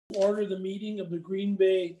Order the meeting of the Green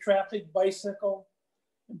Bay Traffic, Bicycle,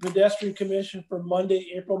 and Pedestrian Commission for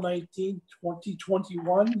Monday, April 19th,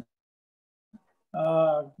 2021.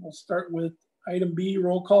 We'll start with item B,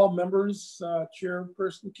 roll call. Members,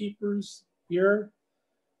 chairperson keepers here.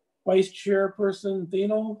 Vice chairperson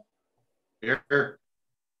Thino. Here.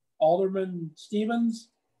 Alderman Stevens.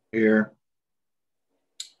 Here.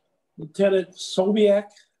 Lieutenant Sobiak.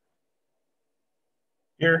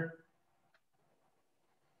 Here.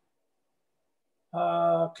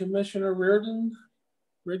 Commissioner Reardon.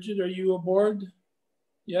 Bridget, are you aboard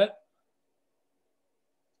yet?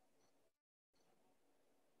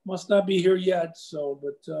 Must not be here yet, so,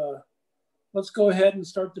 but let's go ahead and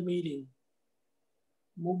start the meeting.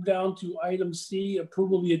 Move down to item C,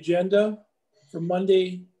 approval of the agenda for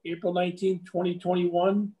Monday, April 19th,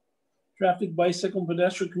 2021. Traffic, Bicycle, and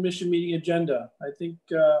Pedestrian Commission meeting agenda. I think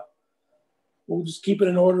we'll just keep it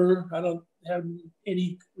in order. I don't have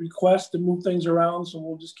any requests to move things around, so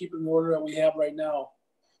we'll just keep it in order that we have right now.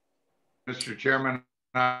 Mr. Chairman,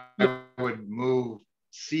 I would move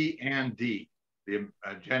C and D, the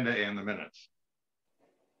agenda and the minutes.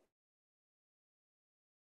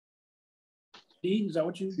 D, is that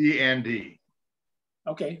what you? C and D.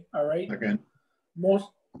 Okay, all right. Okay.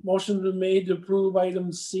 Motion's been made to approve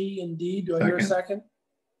items C and D. Do I hear a second?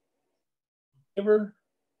 Favor?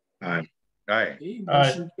 Aye. Aye. Okay,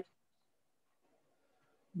 motion.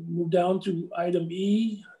 Move down to item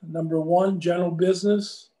E, number 1, general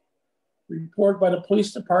business. Report by the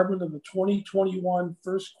police department of the 2021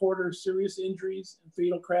 first quarter serious injuries and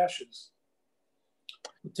fatal crashes.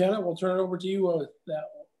 Lieutenant, we'll turn it over to you with that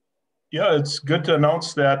one. Yeah, it's good to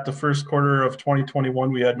announce that the first quarter of 2021,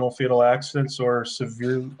 we had no fatal accidents or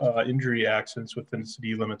severe injury accidents within the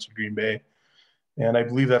city limits of Green Bay. And I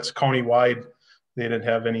believe that's countywide. They didn't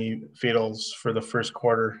have any fatals for the first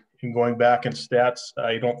quarter. And going back in stats,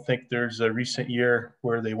 I don't think there's a recent year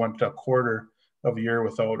where they went a quarter of a year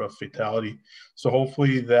without a fatality. So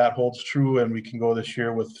hopefully that holds true and we can go this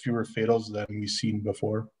year with fewer fatals than we've seen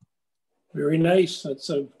before. Very nice. That's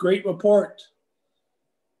a great report.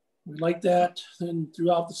 We like that and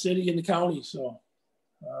throughout the city and the county. So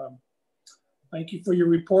thank you for your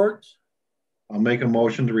report. I'll make a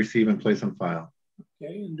motion to receive and place on file.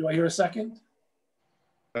 Okay, and do I hear a second?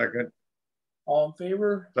 Second. All in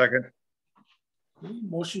favor? Second. Okay,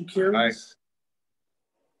 motion carries. Aye.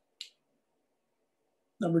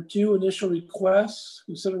 Number 2, initial requests.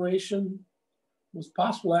 Consideration was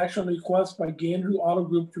possible action on request by Gandrew Auto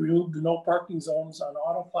Group to remove the no parking zones on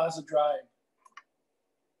Auto Plaza Drive.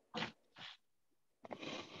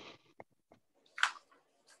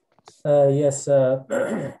 Yes,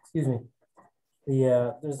 excuse me.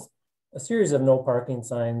 There's a series of no parking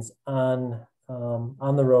signs on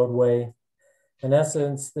the roadway. In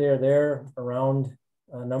essence, they're there around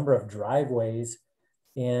a number of driveways,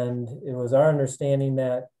 and it was our understanding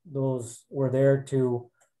that those were there to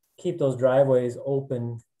keep those driveways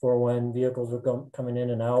open for when vehicles were coming in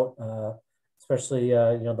and out, especially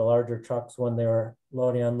you know, the larger trucks when they were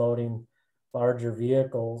loading, unloading larger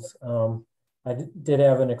vehicles. I did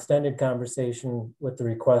have an extended conversation with the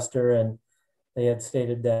requester, and they had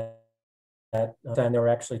stated that at the time there were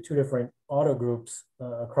actually 2 different auto groups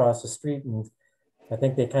across the street, and I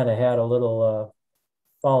think they kind of had a little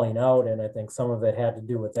falling out, and I think some of it had to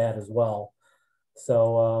do with that as well.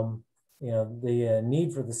 So, you know, the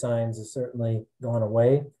need for the signs has certainly gone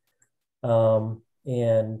away,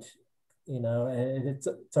 and you know, and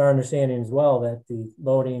it's our understanding as well that the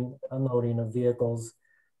loading, unloading of vehicles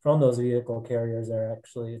from those vehicle carriers are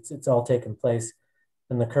actually, it's all taking place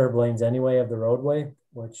in the curb lanes anyway of the roadway,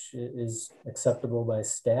 which is acceptable by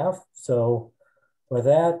staff. So with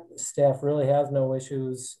that, staff really has no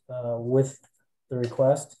issues with the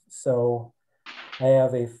request. So I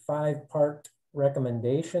have a 5-part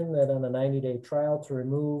recommendation that on a 90-day trial to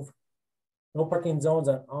remove no parking zones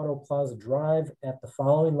on Auto Plaza Drive at the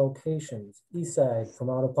following locations: east side from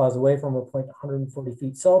Auto Plaza Way from a point 140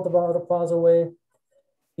 feet south of Auto Plaza Way,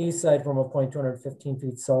 east side from a point 215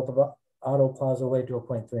 feet south of Auto Plaza Way to a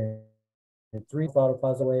point 303 of Auto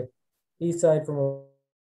Plaza Way, east side from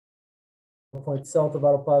a point south of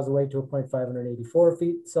Auto Plaza Way to a point 584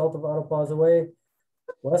 feet south of Auto Plaza Way,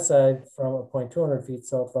 west side from a point 200 feet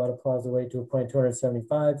south of Auto Plaza Way to a point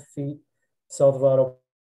 275 feet south of Auto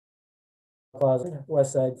Plaza,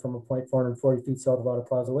 west side from a point 440 feet south of Auto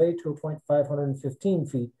Plaza Way to a point 515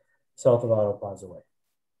 feet south of Auto Plaza Way.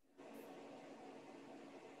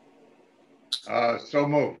 So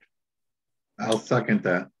moved. I'll second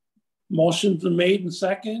that. Motion's been made and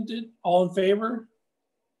seconded. All in favor?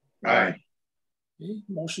 Aye. Okay,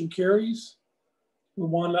 motion carries.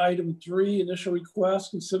 Move on to item 3, initial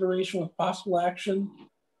request, consideration with possible action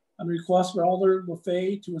on request by Alder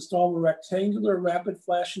Lefay to install a rectangular rapid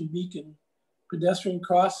flashing beacon pedestrian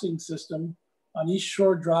crossing system on East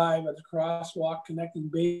Shore Drive at the crosswalk connecting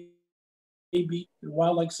Bay Beach and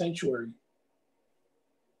Wildlife Sanctuary.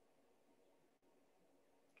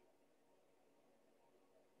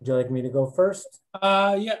 Would you like me to go first?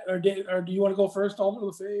 Yeah, or do you want to go first, Alder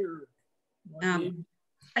Lefay, or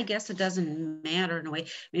I guess it doesn't matter in a way.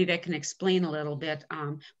 Maybe I can explain a little bit.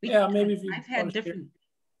 Maybe if you I've had different.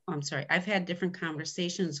 I'm sorry. I've had different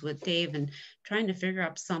conversations with Dave and trying to figure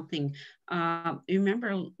out something. You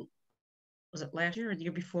remember, was it last year or the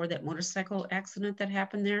year before, that motorcycle accident that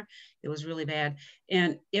happened there? It was really bad.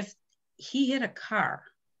 And if he hit a car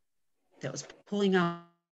that was pulling out,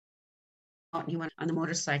 and he went on the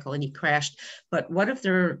motorcycle and he crashed. But what if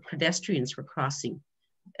there pedestrians were crossing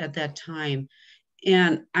at that time?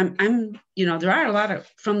 And I'm, you know, there are a lot of,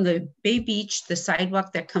 from the Bay Beach, the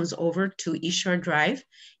sidewalk that comes over to East Shore Drive,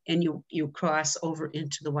 and you cross over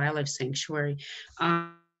into the Wildlife Sanctuary.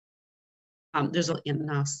 There's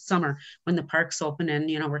in summer when the park's open,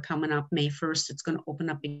 and you know we're coming up May 1st, it's going to open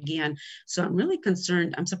up again. So I'm really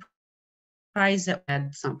concerned. I'm surprised that we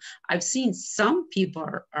had some. I've seen some people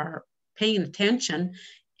are paying attention,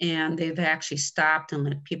 and they've actually stopped and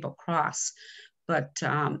let people cross. But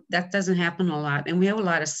that doesn't happen a lot. And we have a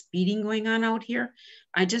lot of speeding going on out here.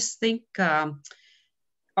 I just think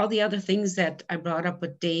all the other things that I brought up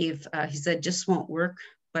with Dave, he said just won't work,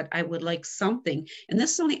 but I would like something. And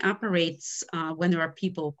this only operates when there are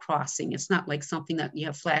people crossing. It's not like something that you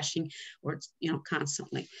have flashing or it's, you know,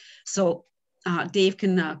 constantly. So Dave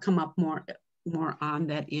can come up more on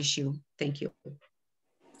that issue. Thank you.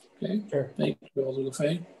 Okay, sure. Thank you, Alder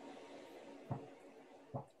Lefay.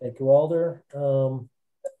 Thank you, Alder.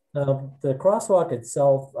 The crosswalk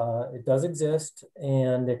itself, it does exist,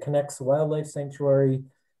 and it connects the Wildlife Sanctuary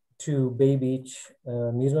to Bay Beach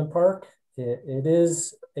Amusement Park. It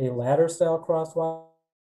is a ladder style crosswalk,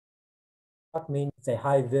 meaning it's a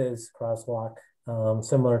high vis crosswalk,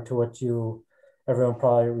 similar to what everyone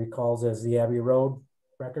probably recalls as the Abbey Road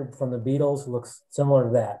record from the Beatles. Looks similar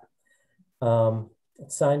to that.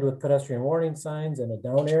 It's signed with pedestrian warning signs and a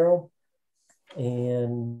down arrow.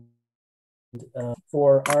 And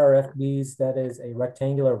for RFBs, that is a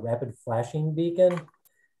rectangular rapid flashing beacon.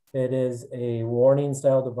 It is a warning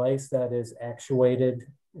style device that is actuated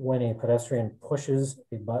when a pedestrian pushes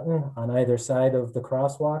a button on either side of the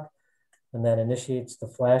crosswalk, and that initiates the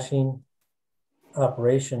flashing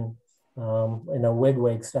operation in a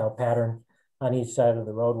wig-wag style pattern on each side of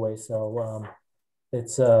the roadway. So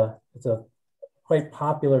it's a quite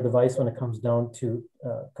popular device when it comes down to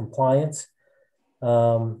compliance.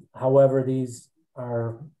 However, these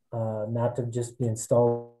are not to just be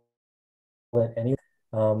installed at any.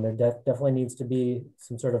 There definitely needs to be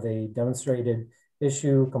some sort of a demonstrated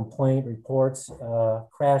issue, complaint, reports,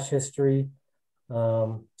 crash history,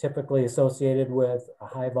 typically associated with a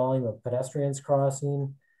high volume of pedestrians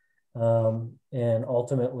crossing, and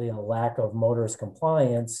ultimately a lack of motorist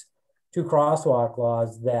compliance to crosswalk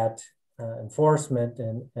laws that enforcement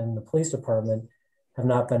and the police department have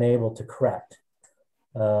not been able to correct.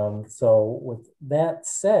 So with that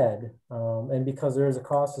said, and because there is a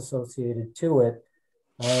cost associated to it,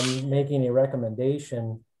 I'm making a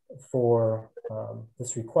recommendation for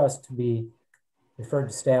this request to be referred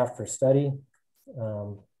to staff for study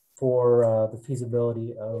for the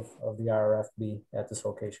feasibility of the RFB at this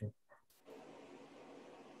location.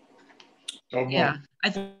 Yeah, I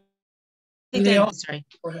think sorry.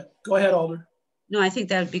 Go ahead, Alder. No, I think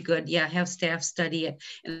that would be good. Yeah, have staff study it.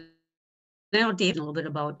 And I know Dave a little bit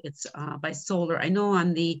about it's by solar. I know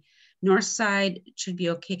on the north side it should be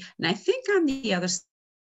okay. And I think on the other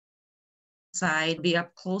side, be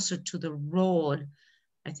up closer to the road,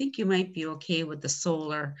 I think you might be okay with the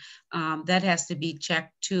solar. That has to be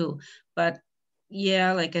checked too. But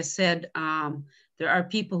yeah, like I said, there are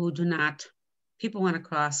people who do not. People want to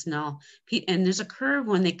cross now. And there's a curve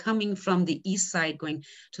when they're coming from the east side going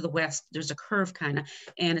to the west. There's a curve kind of,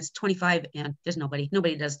 and it's 25 and there's nobody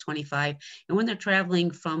does 25. And when they're traveling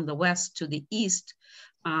from the west to the east,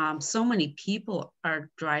 so many people are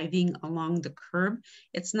driving along the curb.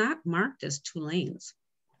 It's not marked as 2 lanes.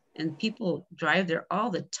 And people drive there all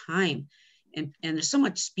the time. And there's so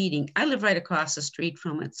much speeding. I live right across the street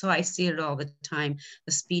from it, so I see it all the time,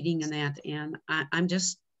 the speeding and that. And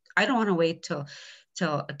I don't want to wait till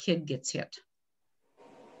a kid gets hit.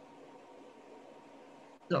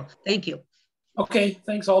 So thank you. Okay,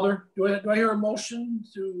 thanks, Alder. Do I hear a motion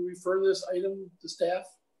to refer this item to staff?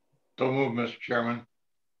 So move, Mr. Chairman.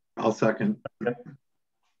 I'll second.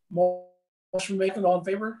 Motion making, all in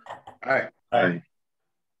favor? Aye. Aye.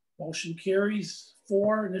 Motion carries.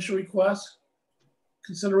 4, initial request.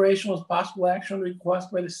 Consideration was possible action on the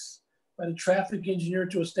request by the traffic engineer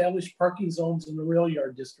to establish parking zones in the rail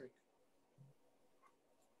yard district.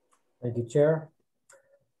 Thank you, Chair.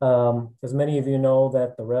 As many of you know,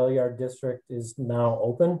 that the rail yard district is now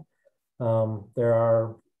open. There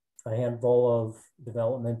are a handful of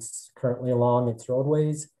developments currently along its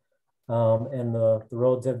roadways, and the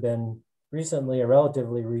roads have been recently, or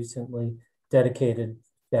relatively recently, dedicated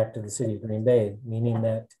back to the city of Green Bay, meaning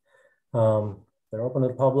that they're open to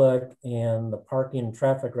the public and the parking and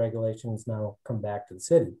traffic regulations now come back to the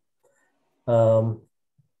city.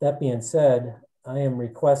 That being said, I am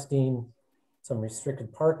requesting some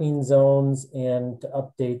restricted parking zones and to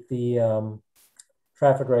update the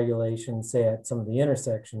traffic regulations, say at some of the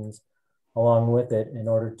intersections along with it, in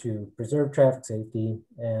order to preserve traffic safety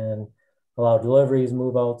and allow deliveries,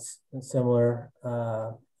 move outs, and similar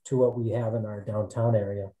to what we have in our downtown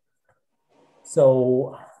area.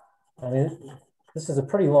 So, I mean, this is a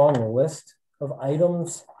pretty long list of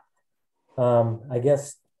items. I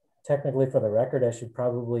guess technically for the record, I should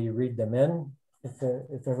probably read them in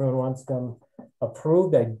if everyone wants them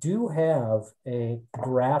approved. I do have a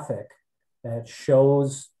graphic that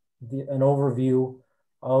shows an overview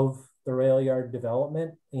of the rail yard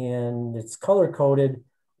development, and it's color coded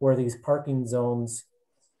where these parking zones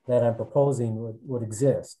that I'm proposing would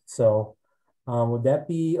exist. So would that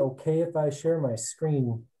be okay if I share my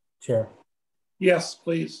screen, Chair? Yes,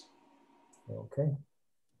 please. Okay.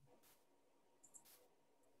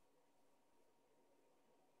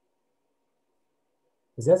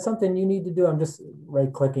 Is that something you need to do? I'm just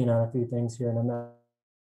right clicking on a few things here and I'm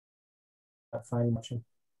not finding much.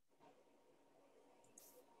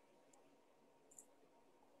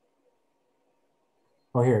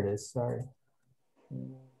 Oh, here it is, sorry.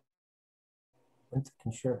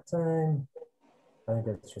 Can share time. I think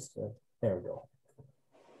that's just a, there we go.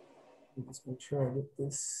 Just make sure I get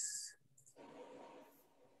this.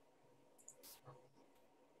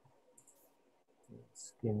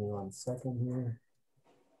 Just give me 1 second here.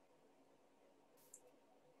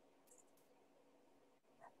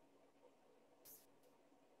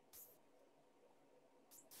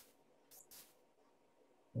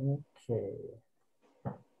 Okay.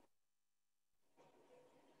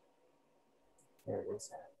 There it is.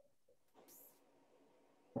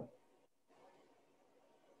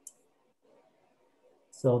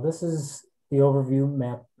 So this is the overview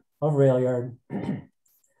map of rail yard. The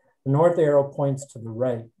north arrow points to the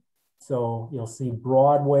right. So you'll see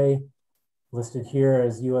Broadway listed here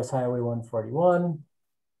as US Highway 141.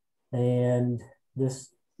 And this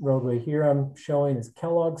roadway here I'm showing is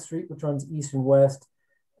Kellogg Street, which runs east and west,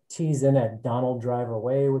 tees in at Donald Driver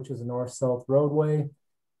Way, which is a north-south roadway.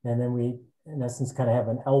 And then we, in essence, kind of have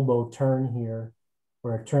an elbow turn here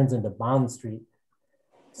where it turns into Bond Street.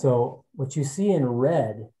 So what you see in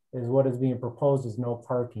red is what is being proposed as no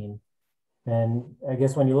parking. And I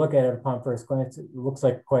guess when you look at it upon first glance, it looks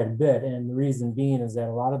like quite a bit. And the reason being is that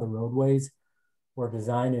a lot of the roadways were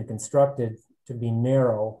designed and constructed to be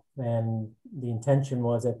narrow. And the intention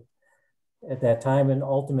was at that time and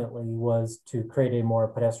ultimately was to create a more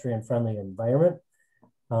pedestrian friendly environment,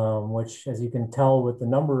 which, as you can tell with the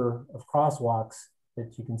number of crosswalks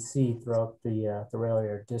that you can see throughout the rail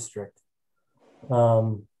yard district.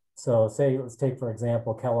 So say, let's take, for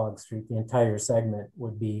example, Kellogg Street, the entire segment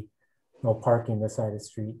would be no parking this side of the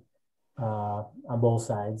street on both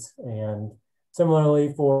sides. And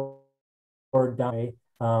similarly for down,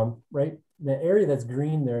 right, the area that's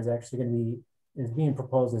green there is actually going to be, is being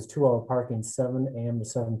proposed as 2-hour parking, 7 a.m. to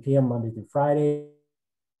 7 p.m. Monday through Friday.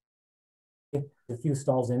 A few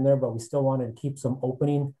stalls in there, but we still wanted to keep some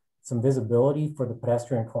opening, some visibility for the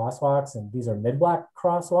pedestrian crosswalks, and these are mid-block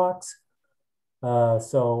crosswalks. You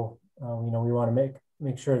know, we want to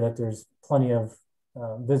make sure that there's plenty of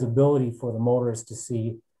visibility for the motorists to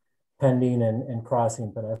see pending and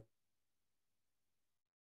crossing pedestrian.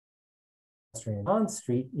 On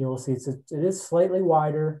street, you'll see it is slightly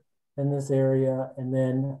wider in this area, and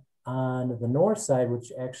then on the north side,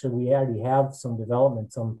 which actually we already have some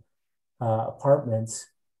development, some apartments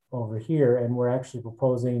over here, and we're actually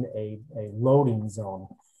proposing a loading zone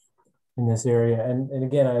in this area. And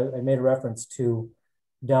again, I made a reference to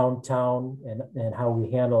downtown and how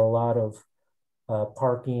we handle a lot of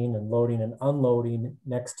parking and loading and unloading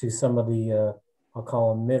next to some of the, I'll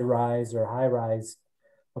call them mid-rise or high-rise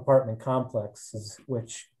apartment complexes,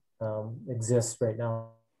 which exists right now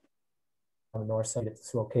on the north side at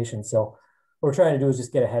this location. So what we're trying to do is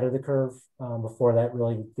just get ahead of the curve before that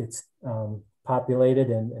really gets populated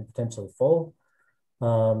and potentially full.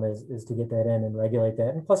 is to get that in and regulate that.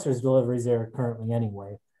 And plus there's deliveries there currently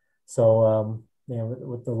anyway. So, you know,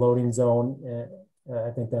 with the loading zone, I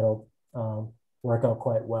think that'll work out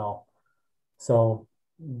quite well. So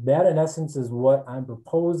that in essence is what I'm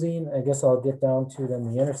proposing. I guess I'll get down to then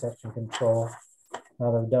the intersection control.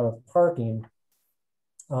 Now that I'm done with parking,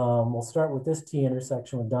 we'll start with this T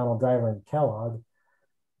intersection with Donald Driver and Kellogg.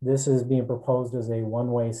 This is being proposed as a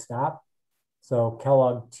one-way stop. So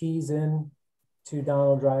Kellogg tees in to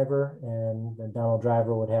Donald Driver, and then Donald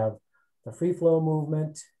Driver would have the free flow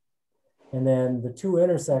movement. And then the two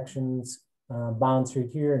intersections, Bond Street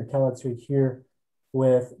here and Kellogg Street here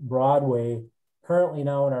with Broadway, currently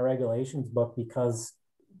now in our regulations book, because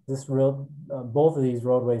this road, both of these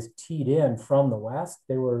roadways teed in from the west,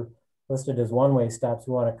 they were listed as one-way stops.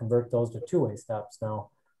 We want to convert those to two-way stops now,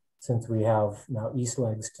 since we have now east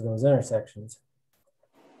legs to those intersections.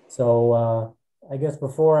 So I guess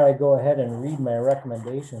before I go ahead and read my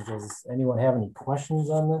recommendations, does anyone have any questions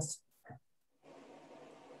on this?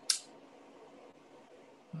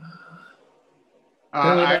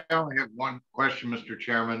 I only have one question, Mr.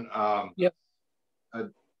 Chairman. Yep.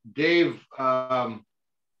 Dave,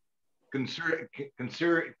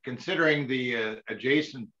 considering the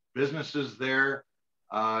adjacent businesses there,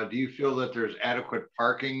 do you feel that there's adequate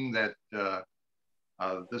parking, that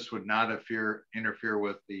this would not interfere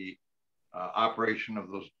with the operation of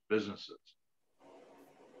those businesses?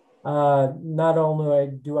 Not only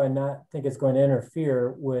do I not think it's going to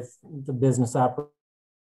interfere with the business operations,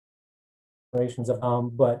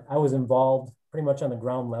 but I was involved pretty much on the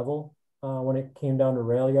ground level when it came down to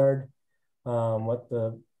rail yard, what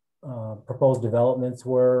the proposed developments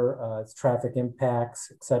were, its traffic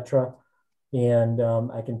impacts, etc. And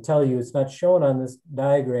I can tell you, it's not shown on this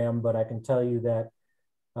diagram, but I can tell you that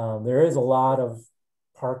there is a lot of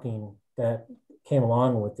parking that came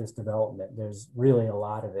along with this development. There's really a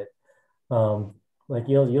lot of it. Like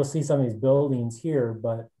you'll see some of these buildings here,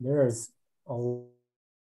 but there's a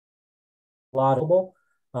lot of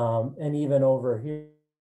and even over here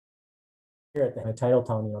at the title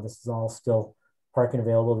town, you know, this is all still parking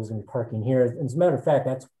available. There's gonna be parking here. And as a matter of fact,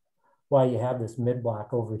 that's why you have this mid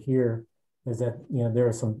block over here, is that, you know, there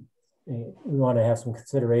are some, we want to have some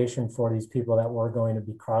consideration for these people that were going to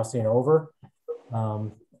be crossing over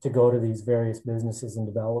to go to these various businesses and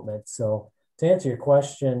developments. So to answer your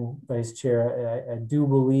question, Vice Chair, I do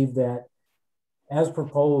believe that as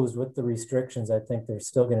proposed with the restrictions, I think there's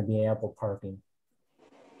still going to be ample parking.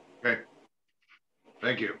 Okay,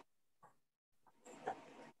 thank you.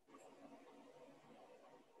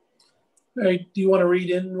 All right, do you want to read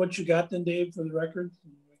in what you got then, Dave, for the record?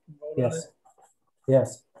 We can vote on it.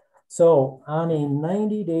 Yes. So on a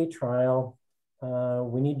 90-day trial,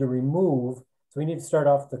 we need to remove, so we need to start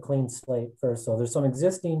off with the clean slate first. So there's some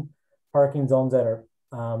existing parking zones that are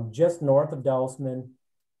just north of Dousman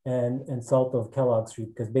and south of Kellogg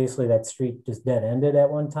Street, because basically that street just dead ended at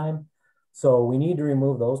one time. So we need to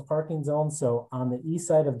remove those parking zones. So on the east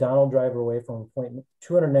side of Donald Driver Way from a point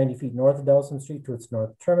 290 feet north of Dousman Street to its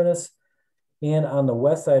north terminus, and on the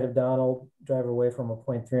west side of Donald Driver Way from a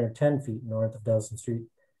point 310 feet north of Dousman Street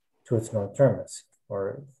to its north terminus,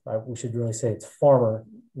 or we should really say its former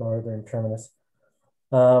northern terminus.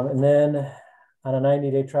 And then on a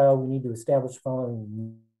 90-day trial, we need to establish the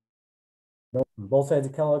following on both sides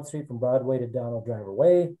of Kellogg Street from Broadway to Donald Driver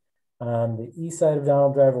Way. On the east side of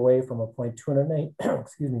Donald Driver Way from a point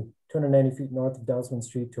 290 feet north of Dousman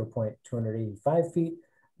Street to a point 285 feet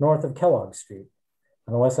north of Kellogg Street.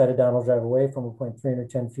 On the west side of Donald Driver Way from a point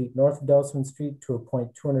 310 feet north of Dousman Street to a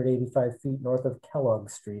point 285 feet north of Kellogg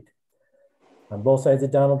Street. On both sides of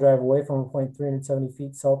Donald Driver Way from a point 370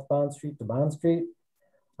 feet south of Bond Street to Bond Street.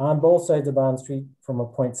 On both sides of Bond Street from a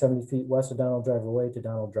point 70 feet west of Donald Driver Way to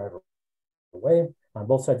Donald Driver Way. On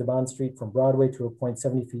both sides of Bond Street from Broadway to a point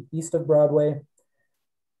 70 feet east of Broadway.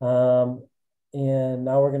 And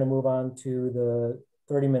now we're going to move on to the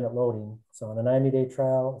 30-minute loading. So on a 90-day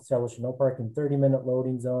trial, establish a no parking 30-minute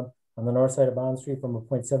loading zone on the north side of Bond Street from a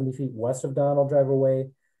point 70 feet west of Donald Driver Way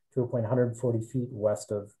to a point 140 feet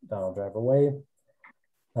west of Donald Driver Way.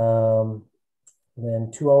 And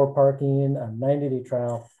then 2-hour parking on 90-day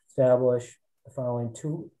trial, establish the following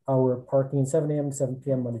 2-hour parking, 7 a.m. to 7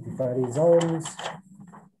 p.m. Monday through Friday zones.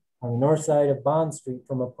 On the north side of Bond Street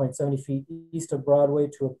from a point 70 feet east of Broadway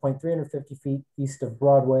to a point 350 feet east of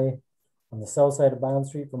Broadway. On the south side of Bond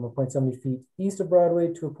Street from a point 70 feet east of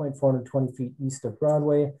Broadway to a point 420 feet east of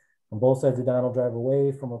Broadway. On both sides of Donald Driver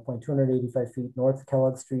Way from a point 285 feet north of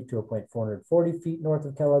Kellogg Street to a point 440 feet north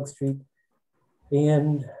of Kellogg Street.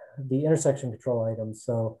 And the intersection control items.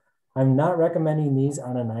 So I'm not recommending these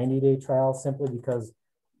on a 90-day trial simply because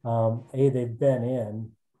A, they've been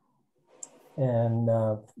in, and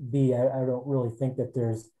B, I don't really think that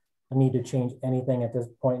there's a need to change anything at this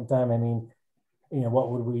point in time. I mean,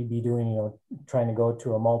 what would we be doing, trying to go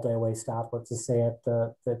to a multi-way stop, let's just say at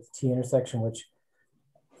the T intersection, which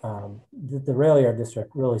the rail yard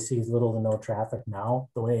district really sees little to no traffic now,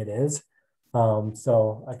 the way it is.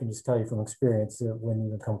 So I can just tell you from experience that when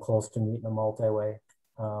you come close to meeting a multi-way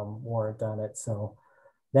warrant on it. So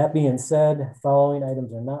that being said, following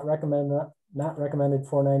items are not recommended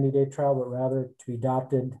for 90-day trial, but rather to be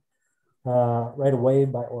adopted right away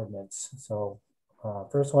by ordinance. So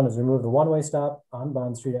first one is remove the one-way stop on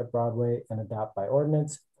Bond Street at Broadway and adopt by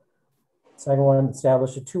ordinance. Second one,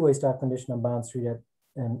 establish a two-way stop condition on Bond Street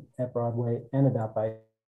at Broadway and adopt by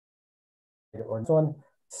ordinance. One,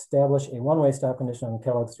 establish a one-way stop condition on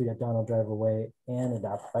Kellogg Street at Donald Driver Way and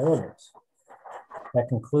adopt by ordinance. That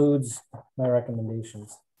concludes my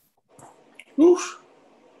recommendations. Oof.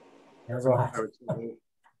 That's a lot.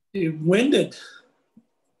 You winded.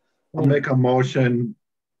 I'll make a motion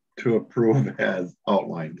to approve as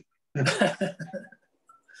outlined.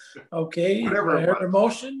 Okay, Whatever I heard a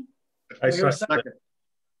motion. I Hear a second.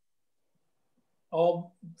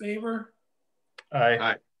 All in favor?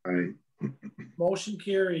 Aye. Aye. Motion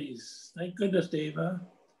carries. Thank goodness, Dave. Huh?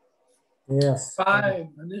 Yes. 5,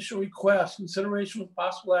 initial request, consideration with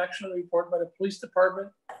possible action on the report by the police department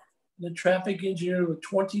and the traffic engineer with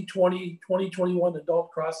 2020-2021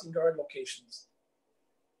 adult crossing guard locations.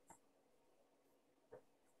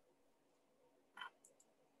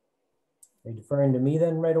 Are you deferring to me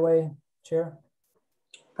then right away, Chair?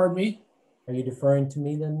 Pardon me? Are you deferring to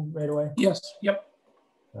me then right away? Yes, yep.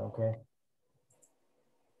 Okay.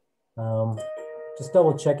 Just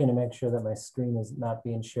double checking to make sure that my screen is not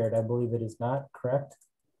being shared. I believe it is not, correct?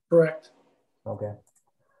 Correct. Okay.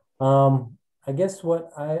 I guess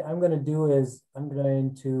what I'm going to do is I'm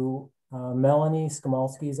going to, Melanie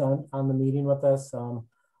Skamalski's on the meeting with us. I'll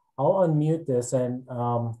unmute this and,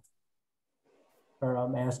 or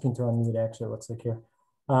I'm asking to unmute actually, it looks like here.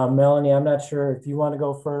 Melanie, I'm not sure if you want to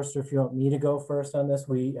go first or if you want me to go first on this.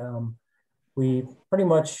 We pretty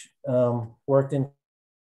much worked in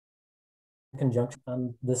conjunction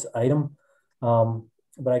on this item.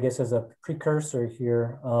 But I guess as a precursor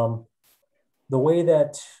here, the way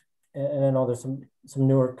that, and I know there's some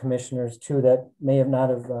newer commissioners too that may have not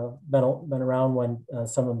have been around when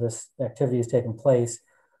some of this activity has taken place,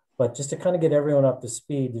 but just to kind of get everyone up to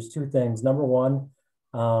speed, there's two things. Number one,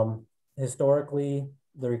 historically,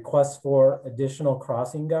 the request for additional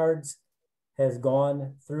crossing guards has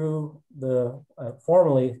gone through the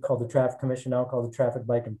formerly called the Traffic Commission, now called the Traffic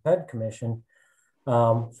Bike and Ped Commission,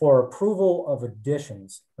 for approval of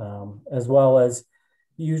additions, as well as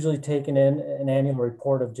usually taking in an annual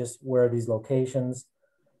report of just where these locations.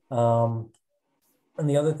 And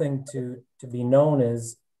the other thing to be known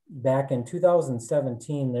is back in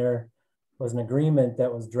 2017, there was an agreement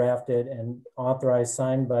that was drafted and authorized,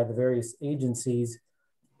 signed by the various agencies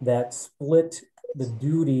that split the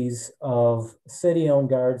duties of city-owned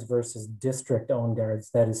guards versus district-owned guards,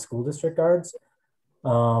 that is school district guards.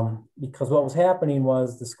 Because what was happening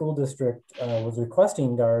was the school district was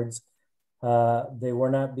requesting guards. They were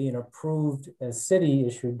not being approved as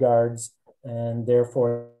city-issued guards, and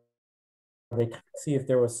therefore they could see if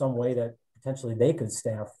there was some way that potentially they could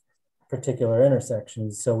staff particular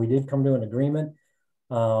intersections. So we did come to an agreement,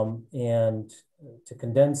 and to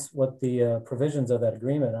condense what the provisions of that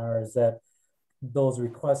agreement are is that those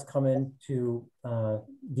requests come into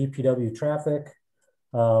DPW traffic.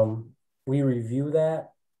 We review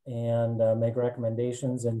that and make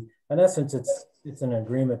recommendations. And in essence, it's an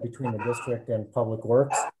agreement between the district and Public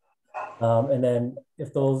Works. And then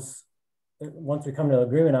if those, once we come to an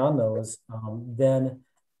agreement on those, then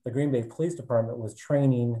the Green Bay Police Department was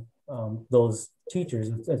training those teachers.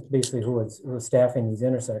 That's basically who was staffing these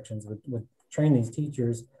intersections, would train these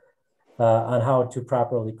teachers on how to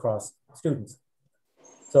properly cross students.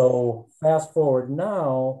 So fast forward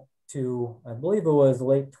now to, I believe it was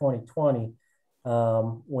late 2020,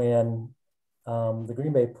 when the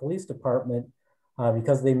Green Bay Police Department,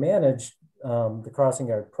 because they managed the crossing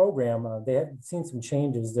guard program, they had seen some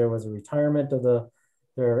changes. There was a retirement of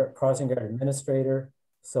their crossing guard administrator.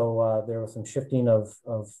 So there was some shifting of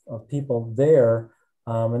people there.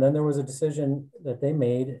 And then there was a decision that they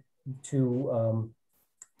made to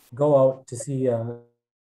go out to see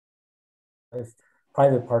if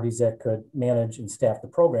private parties that could manage and staff the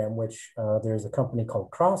program, which there's a company called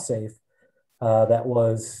CrossSafe that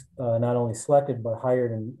was not only selected, but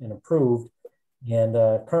hired and approved. And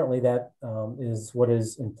currently that is what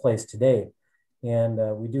is in place today. And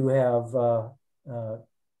we do have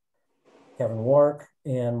Kevin Wark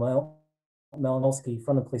and Malinowski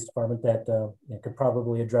from the police department that could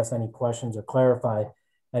probably address any questions or clarify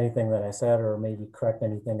anything that I said, or maybe correct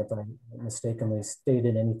anything if I mistakenly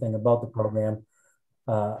stated anything about the program.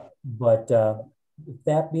 But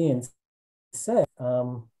that being said,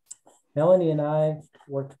 Melanie and I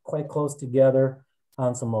worked quite close together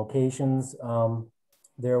on some locations.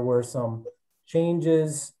 There were some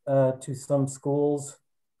changes to some schools,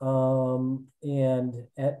 and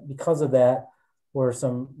because of that, were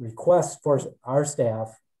some requests for our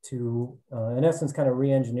staff to, in essence, kind of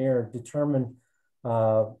re-engineer, determine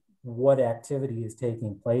what activity is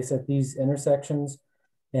taking place at these intersections.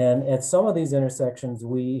 And at some of these intersections,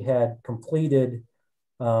 we had completed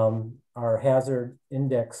our hazard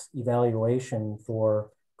index evaluation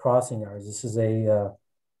for crossing yards. This is a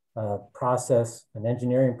process, an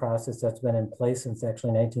engineering process that's been in place since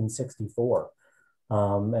actually 1964,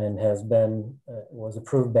 and has been, was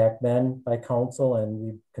approved back then by council, and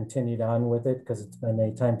we've continued on with it because it's been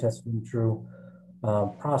a time tested and true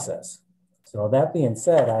process. So that being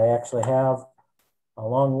said, I actually have a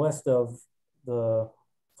long list of the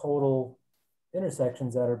total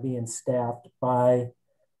intersections that are being staffed by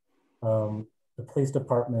the police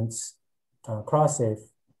department's cross-safe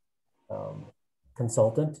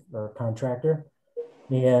consultant or contractor.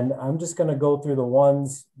 And I'm just going to go through the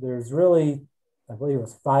ones. There's really, I believe it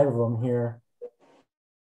was 5 of them here,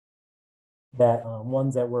 that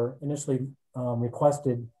ones that were initially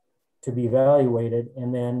requested to be evaluated.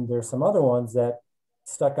 And then there's some other ones that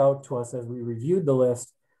stuck out to us as we reviewed the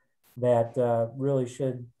list that really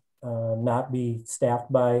should not be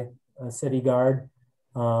staffed by a city guard.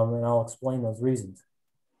 And I'll explain those reasons.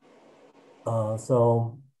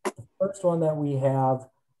 So the first one that we have,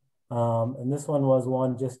 and this one was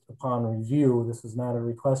one just upon review, this was not a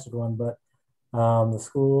requested one, but the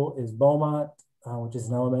school is Beaumont, which is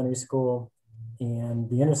an elementary school, and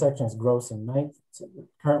the intersection is Gross and 9th. It's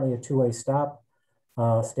currently a 2-way stop,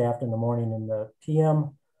 staffed in the morning and the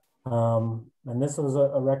PM. And this was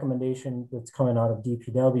a recommendation that's coming out of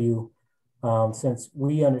DPW, since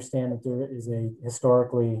we understand that there is a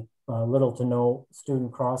historically little to no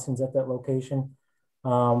student crossings at that location.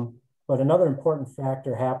 But another important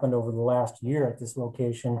factor happened over the last year at this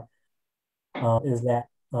location is that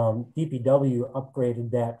DPW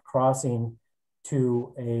upgraded that crossing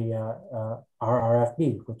to a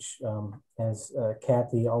RRFB, which as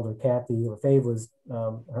Kathy, Alder Kathy LaFave was,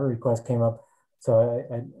 her request came up. So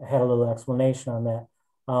I had a little explanation on that.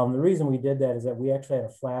 The reason we did that is that we actually had a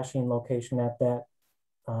flashing location at that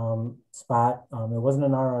spot. It wasn't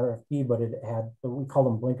an RRFB, but it had, we call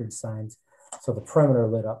them blinkered signs. So the perimeter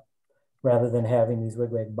lit up rather than having these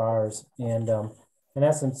wigwag bars. And in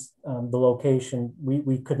essence, the location,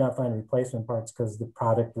 we could not find replacement parts because the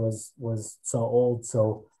product was so old.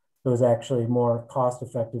 So it was actually more cost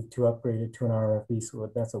effective to upgrade it to an RRFB. So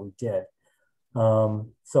that's what we did.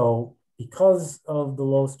 So because of the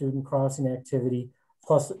low student crossing activity,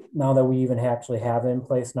 plus now that we even actually have in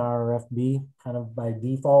place an RRFB kind of by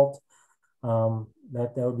default,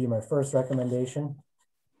 that would be my first recommendation.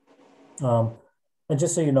 And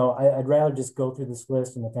just so you know, I'd rather just go through this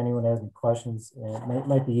list, and if anyone has any questions, it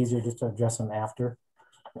might be easier just to address them after.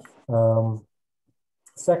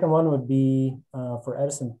 Second one would be for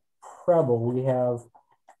Edison Preble, we have,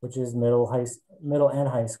 which is middle and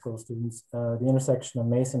high school students, the intersection of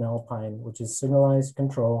Mason Alpine, which is signalized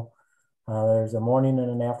control. There's a morning and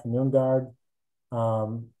an afternoon guard.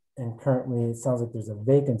 And currently it sounds like there's a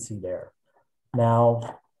vacancy there.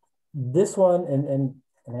 Now, this one, and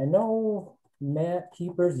I know Matt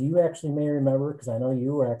Keepers, you actually may remember, because I know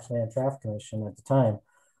you were actually on traffic commission at the time.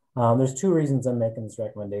 There's 2 reasons I'm making this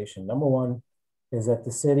recommendation. Number one is that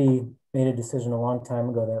the city made a decision a long time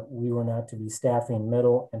ago that we were not to be staffing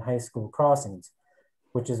middle and high school crossings,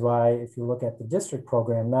 which is why if you look at the district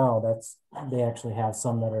program now, they actually have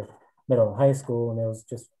some that are middle and high school, and it was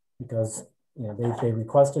just because they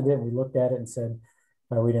requested it. We looked at it and said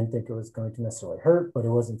we didn't think it was going to necessarily hurt, but it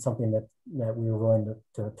wasn't something that we were willing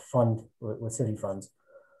to fund with city funds.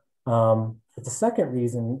 But the second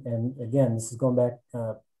reason, and again, this is going back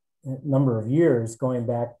a number of years, going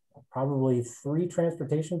back probably 3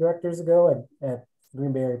 transportation directors ago at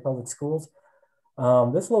Green Bay Area Public Schools.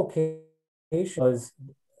 This location was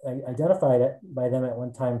identified by them at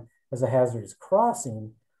one time as a hazardous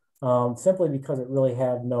crossing, simply because it really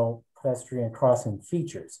had no pedestrian crossing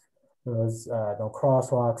features. There was no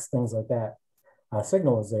crosswalks, things like that.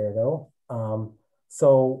 Signal was there though.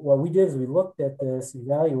 So what we did is we looked at this,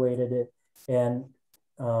 evaluated it, and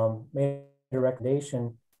made a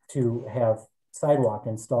recommendation to have sidewalk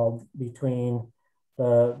installed between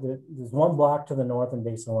there's one block to the north and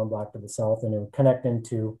basically one block to the south, and it would connect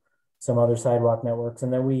into some other sidewalk networks.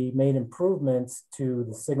 And then we made improvements to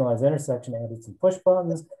the signalized intersection, added some push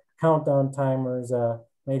buttons, countdown timers,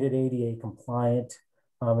 made it ADA compliant.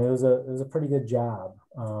 It was a pretty good job.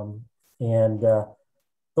 And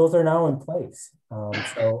those are now in place.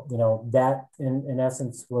 So, you know, that in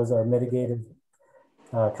essence was our mitigated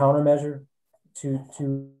countermeasure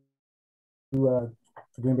to the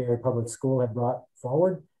Green Bay Area Public School had brought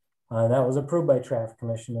forward. That was approved by Traffic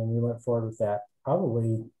Commission, and we went forward with that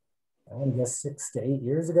probably, I guess, 6 to 8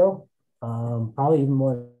 years ago, probably even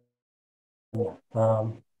more.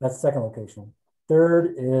 That's the second location.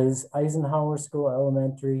 Third is Eisenhower School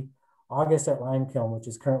Elementary, August at Limekiln, which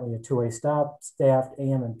is currently a two-way stop, staffed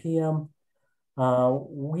AM and PM.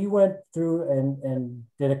 We went through and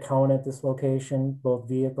did a count at this location, both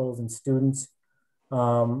vehicles and students,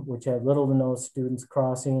 which had little to no students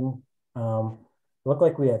crossing. It looked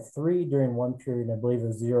like we had 3 during one period, and I believe it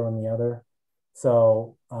was 0 in the other.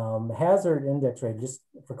 So the hazard index rate, just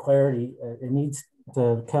for clarity, it needs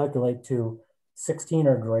to calculate to 16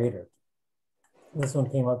 or greater. This one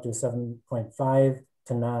came up to 7.5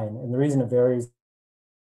 to 9. And the reason it varies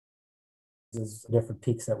is different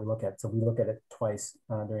peaks that we look at. So we look at it twice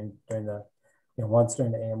during the, you know, once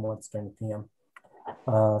during the AM, once during the PM.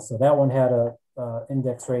 So that one had a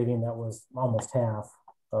index rating that was almost half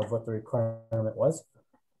of what the requirement was.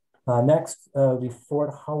 Next, the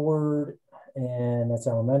Fort Howard, and that's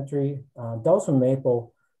elementary. Dawson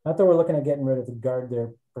Maple, not that we're looking at getting rid of the guard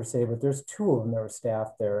there per se, but there's 2 of them that were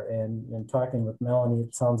staffed there. And talking with Melanie,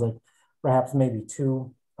 it sounds like perhaps maybe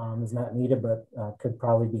 2 is not needed, but could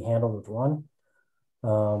probably be handled with 1.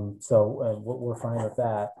 So we're fine with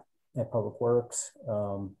that at Public Works.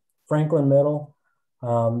 Franklin Middle,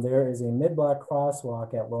 there is a mid-block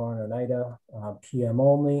crosswalk at Lower and Oneida, PM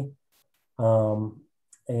only.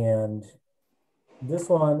 And this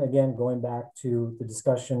one, again, going back to the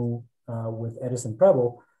discussion with Edison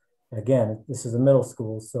Preble, again, this is a middle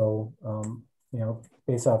school. So, you know,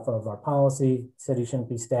 based off of our policy, city shouldn't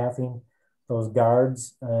be staffing those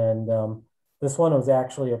guards. And this one was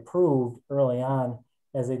actually approved early on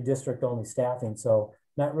as a district only staffing. So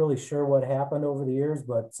not really sure what happened over the years,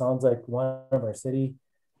 but sounds like one of our city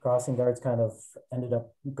crossing guards kind of ended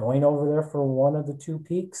up going over there for one of the 2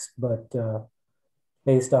 peaks. But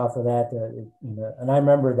based off of that, you know, and I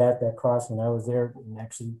remember that crossing, I was there and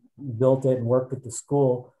actually built it and worked with the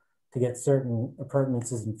school to get certain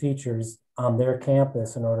appurtenances and features on their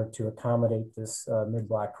campus in order to accommodate this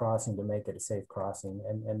mid-block crossing to make it a safe crossing.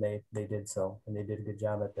 And they did so, and they did a good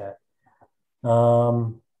job at that.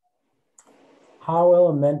 Howe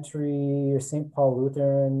Elementary or St. Paul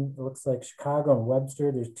Lutheran, it looks like Chicago and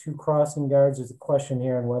Webster, there's 2 crossing guards. There's a question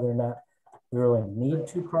here on whether or not we really need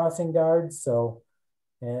 2 crossing guards. So,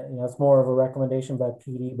 you know, it's more of a recommendation by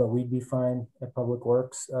PD, but we'd be fine at Public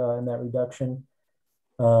Works in that reduction.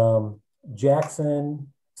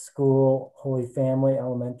 Jackson School, Holy Family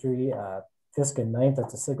Elementary, Fisk and 9th,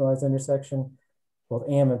 that's a signalized intersection, both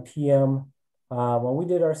AM and PM. When we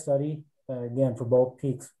did our study, again, for both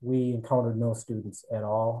peaks, we encountered no students at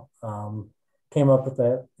all. Came up with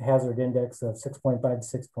a hazard index of 6.5 to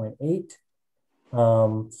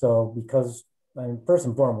 6.8. So because, I mean, first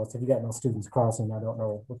and foremost, if you got no students crossing, I don't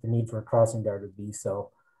know what the need for a crossing guard would be.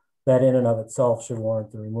 So that in and of itself should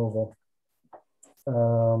warrant the removal.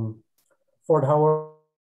 Fort Howard,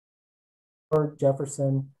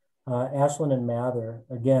 Jefferson, Ashland and Mather.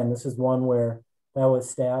 Again, this is one where that was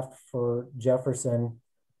staffed for Jefferson.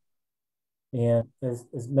 And as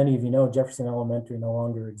many of you know, Jefferson Elementary no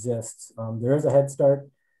longer exists. There is a Head Start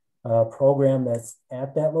program that's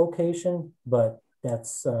at that location, but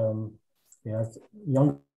that's you know, it's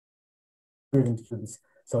younger than students.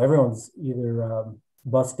 So everyone's either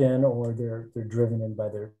bussed in or they're driven in by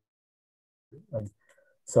their.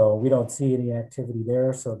 So we don't see any activity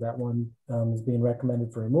there. So that one is being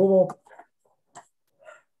recommended for removal.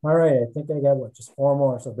 All right, I think I got what, just 4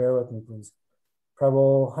 more. So bear with me, please.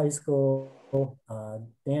 Preble High School,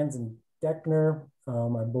 Dans and Deckner.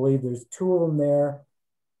 I believe there's 2 of them there.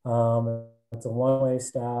 It's a one-way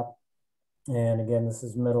stop. And again, this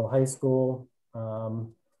is middle high school.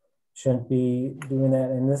 Shouldn't be doing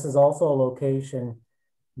that. And this is also a location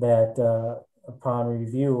that upon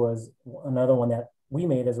review was another one that we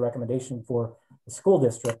made as a recommendation for the school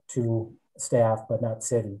district to staff, but not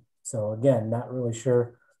city. So again, not really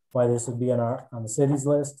sure why this would be on the city's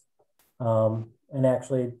list. And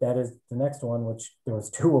actually that is the next one, which there was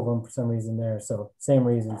 2 of them for some reason there. So same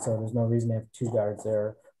reason. So there's no reason to have 2 guards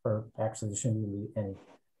there, or actually there shouldn't even be any.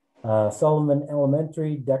 Sullivan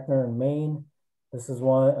Elementary, Deckner and Maine. This is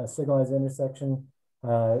one, a signalized intersection.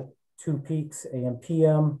 2 peaks, AM,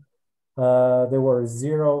 PM. There were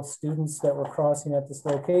 0 students that were crossing at this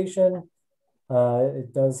location.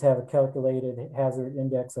 It does have a calculated hazard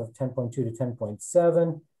index of 10.2 to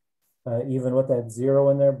 10.7, even with that 0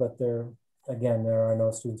 in there, but again, there are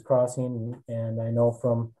no students crossing. And I know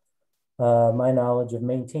from my knowledge of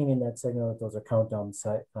maintaining that signal that those are countdown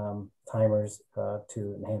timers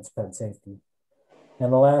to enhance ped safety.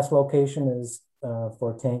 And the last location is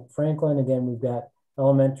for Tank Franklin. Again, we've got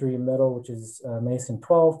elementary and middle, which is Mason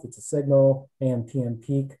 12th. It's a signal, AM, PM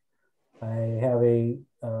peak. I have a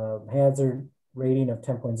hazard rating of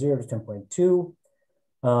 10.0 to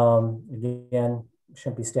 10.2. Again,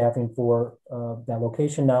 shouldn't be staffing for that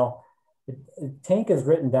location. Now, Tank is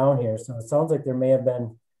written down here, so it sounds like there may have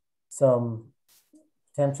been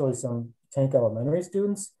potentially some Tank elementary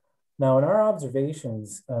students. Now, in our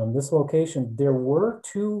observations, this location, there were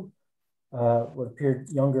 2 what appeared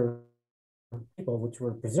younger people, which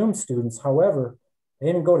were presumed students. However, they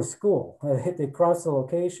didn't go to school. They crossed the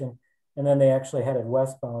location and then they actually headed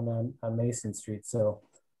westbound on Mason Street. So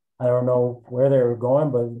I don't know where they were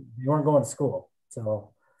going, but they weren't going to school.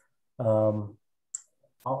 So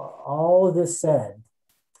all of this said,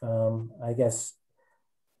 I guess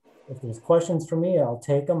if there's questions for me, I'll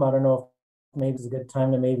take them. I don't know if maybe it's a good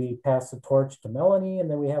time to maybe pass the torch to Melanie,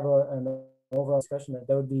 and then we have an overall discussion.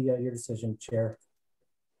 That would be your decision, Chair.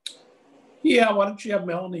 Yeah, why don't you have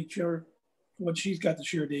Melanie share what she's got to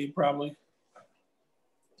share, Dave, probably.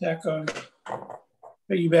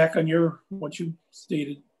 Piggyback on what you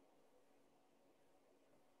stated.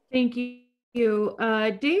 Thank you.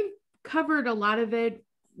 Dave covered a lot of it.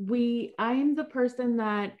 I'm the person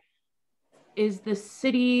that is the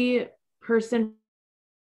city person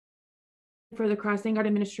for the crossing guard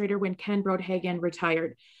administrator when Ken Brodhagen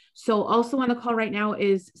retired. So also on the call right now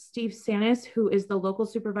is Steve Sanis, who is the local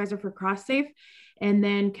supervisor for CrossSafe, and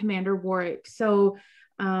then Commander Warwick. So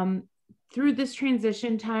through this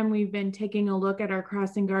transition time, we've been taking a look at our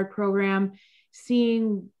crossing guard program,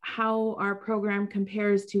 seeing how our program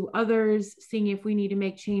compares to others, seeing if we need to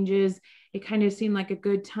make changes. It kind of seemed like a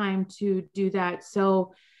good time to do that.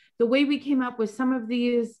 So the way we came up with some of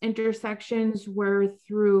these intersections were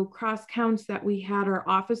through cross counts that we had our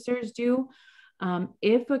officers do.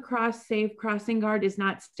 If a CrossSafe crossing guard is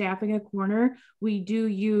not staffing a corner, we do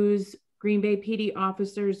use Green Bay PD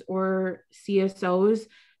officers or CSOs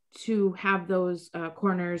to have those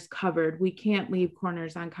corners covered. We can't leave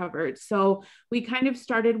corners uncovered. So we kind of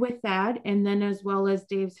started with that. And then as well as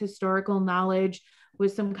Dave's historical knowledge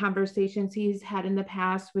with some conversations he's had in the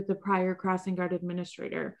past with the prior crossing guard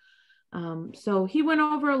administrator. So he went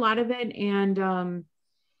over a lot of it, and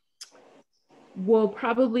we'll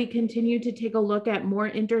probably continue to take a look at more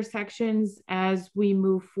intersections as we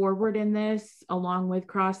move forward in this, along with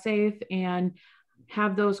CrossSafe, and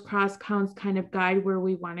have those cross counts kind of guide where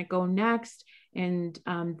we want to go next. And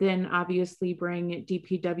then obviously bring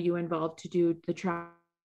DPW involved to do the traffic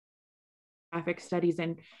studies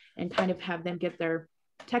and kind of have them get their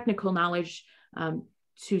technical knowledge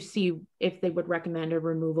to see if they would recommend a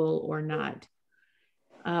removal or not.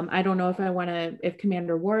 I don't know if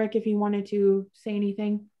Commander Warwick, if he wanted to say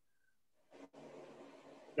anything.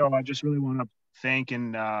 No, I just really want to thank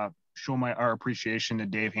and show our appreciation to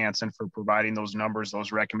Dave Hansen for providing those numbers,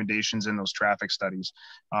 those recommendations, and those traffic studies.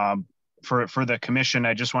 For the commission,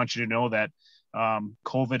 I just want you to know that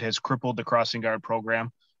COVID has crippled the crossing guard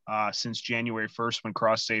program since January 1st when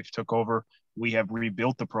CrossSafe took over. We have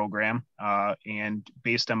rebuilt the program, and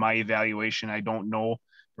based on my evaluation, I don't know,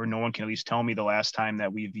 or no one can at least tell me the last time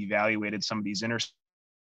that we've evaluated some of these intersections.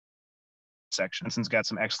 Hansen's got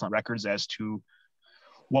some excellent records as to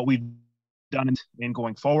what we've done in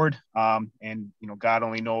going forward. And, God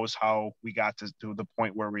only knows how we got to the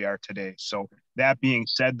point where we are today. So that being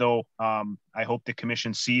said, though, I hope the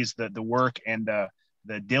commission sees the work and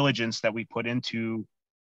the diligence that we put into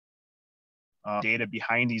data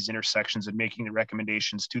behind these intersections and making the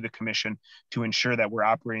recommendations to the commission to ensure that we're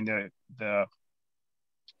operating the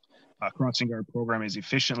crossing guard program as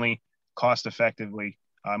efficiently, cost effectively,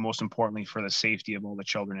 most importantly for the safety of all the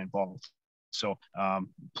children involved. So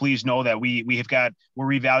please know that we're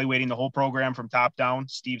reevaluating the whole program from top down.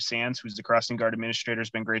 Steve Sands, who's the crossing guard administrator, has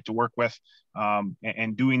been great to work with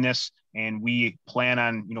and doing this. And we plan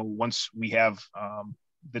on, once we have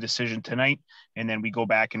the decision tonight, and then we go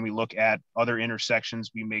back and we look at other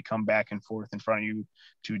intersections, we may come back and forth in front of you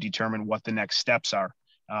to determine what the next steps are.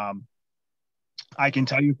 I can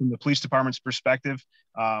tell you from the police department's perspective,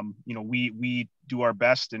 we do our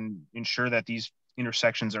best and ensure that these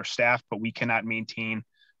intersections are staffed, but we cannot maintain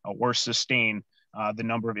or sustain the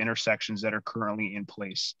number of intersections that are currently in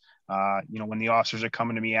place. You know, when the officers are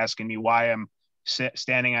coming to me asking me why I'm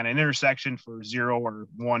standing on an intersection for 0 or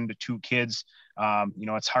 1 to 2 kids, you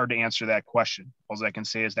know, it's hard to answer that question. All I can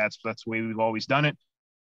say is that's the way we've always done it.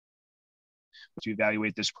 To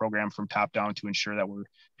evaluate this program from top down to ensure that we're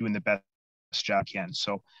doing the best job we can.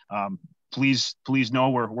 So please know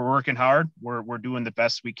we're working hard. We're doing the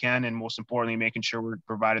best we can, and most importantly, making sure we're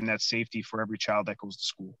providing that safety for every child that goes to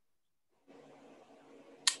school.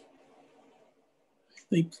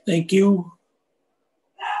 Thank you.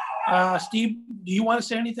 Steve, do you want to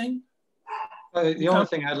say anything? The only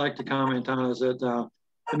thing I'd like to comment on is that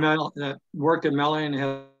the work that Melanie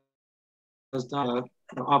has done,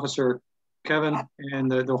 Officer Kevin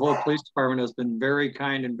and the whole police department has been very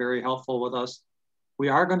kind and very helpful with us. We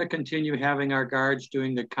are going to continue having our guards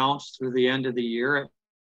doing the counts through the end of the year, at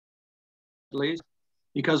least,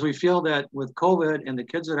 because we feel that with COVID and the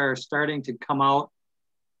kids that are starting to come out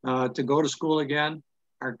to go to school again,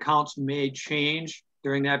 our counts may change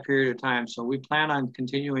during that period of time. So we plan on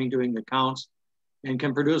continuing doing the counts and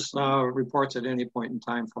can produce reports at any point in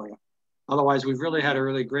time for you. Otherwise, we've really had a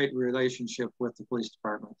really great relationship with the police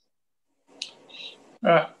department.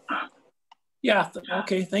 Yeah,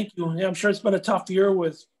 okay, thank you. Yeah, I'm sure it's been a tough year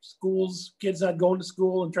with schools, kids not going to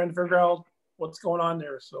school and trying to figure out what's going on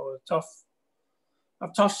there. So a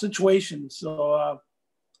tough situation. So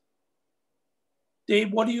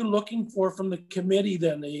Dave, what are you looking for from the committee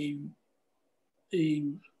then? You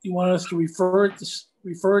want us to refer it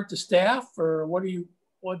to staff, or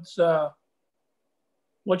what's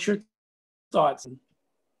your thoughts?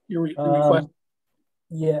 Your request?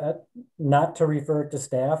 Yeah, not to refer it to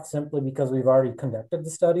staff simply because we've already conducted the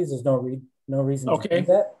studies. There's no reason to do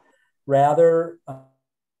that. Rather,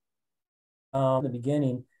 in the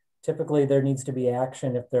beginning, typically there needs to be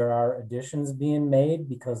action if there are additions being made,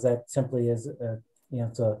 because that simply is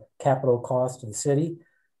it's a capital cost to the city.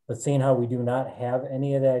 But seeing how we do not have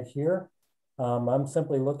any of that here, I'm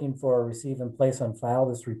simply looking for a receive and place on file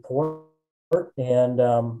this report, and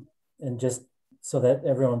just so that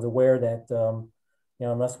everyone's aware that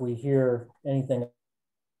unless we hear anything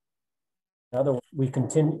other, we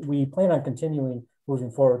plan on continuing moving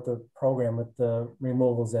forward the program with the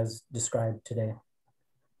removals as described today.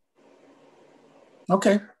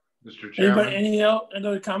 Okay. Mr. Chairman. Any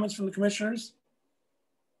other comments from the commissioners?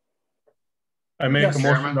 I make a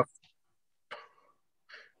motion.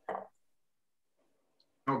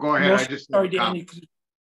 No, go ahead. I just sorry, Dan.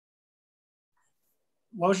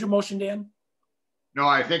 What was your motion, Dan? No,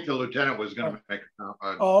 I think the lieutenant was going to make a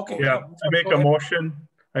okay. Yeah, I make a motion.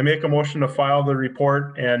 I make a motion to file the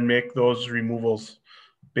report and make those removals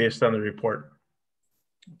based on the report.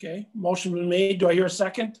 Okay, motion been made. Do I hear a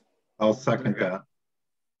second? I'll second that.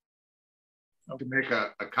 To make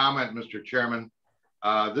a comment, Mr. Chairman,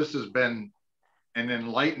 this has been an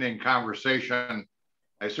enlightening conversation.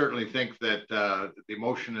 I certainly think that the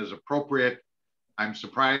motion is appropriate. I'm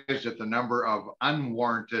surprised at the number of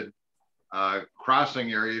unwarranted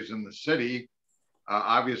crossing areas in the city.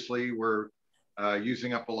 Obviously, we're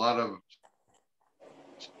using up a lot of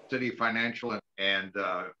city financial and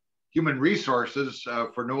human resources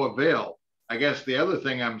for no avail. I guess the other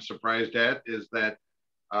thing I'm surprised at is that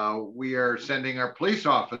we are sending our police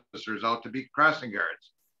officers out to be crossing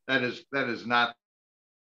guards. That is not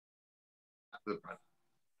the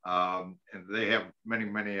and they have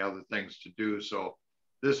many other things to do. So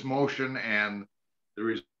this motion and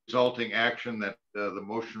the resulting action that the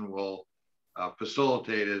motion will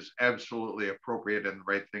facilitate is absolutely appropriate and the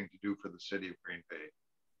right thing to do for the city of Green Bay.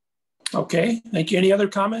 Okay, thank you. Any other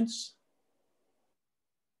comments?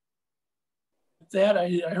 With that, I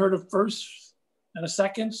heard a first and a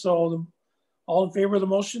second. So all in favor of the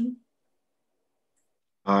motion?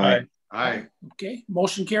 Aye. Aye. Okay,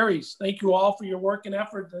 motion carries. Thank you all for your work and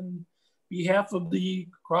effort on behalf of the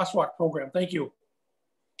Crosswalk program. Thank you.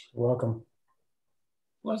 You're welcome.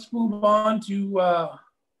 Let's move on to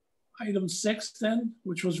item 6 then,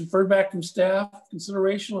 which was referred back from staff.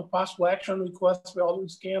 Consideration with possible action on request by Alderman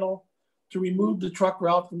Scannell to remove the truck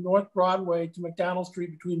route from North Broadway to McDonald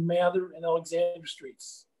Street between Mather and Alexander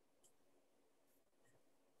Streets.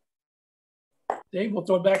 Dave, we'll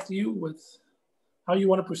throw it back to you with how you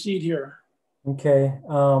want to proceed here. Okay.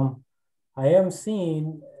 I am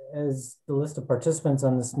seeing, as the list of participants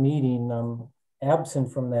on this meeting,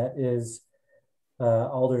 absent from that is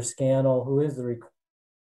Alder Scannell, who is the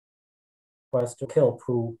requester, Kilp,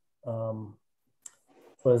 who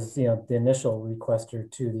was the initial requester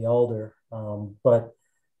to the Alder. But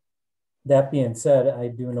that being said, I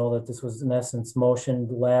do know that this was in essence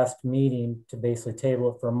motioned last meeting to basically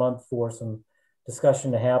table it for a month for some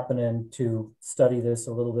discussion to happen and to study this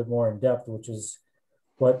a little bit more in depth, which is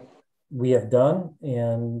what we have done.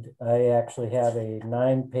 And I actually have a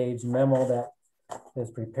 9-page memo that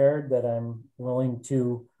is prepared that I'm willing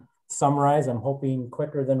to summarize. I'm hoping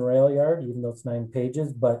quicker than rail yard, even though it's 9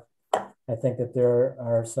 pages, but I think that there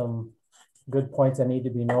are some good points that need to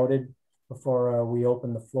be noted before we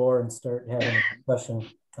open the floor and start having a discussion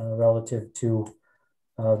relative to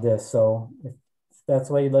this. So if that's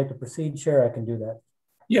the way you'd like to proceed, Chair, I can do that.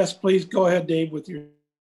 Yes, please go ahead, Dave, with your.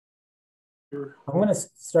 I'm going to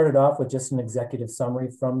start it off with just an executive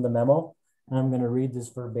summary from the memo. And I'm going to read this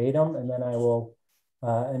verbatim, and then I will,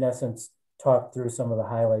 in essence, talk through some of the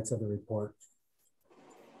highlights of the report.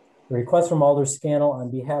 The request from Alder Scannell on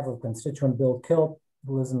behalf of constituent Bill Kilp,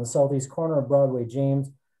 who lives in the southeast corner of Broadway James,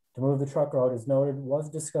 to move the truck route as noted, was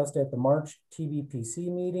discussed at the March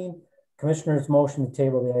TBPC meeting. Commissioners motion to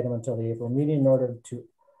table the item until the April meeting in order to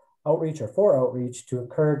outreach or for outreach to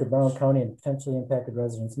occur to Brown County and potentially impacted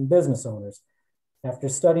residents and business owners. After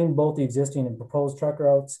studying both the existing and proposed truck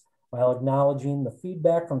routes, while acknowledging the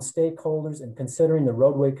feedback from stakeholders and considering the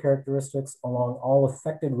roadway characteristics along all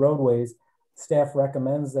affected roadways, staff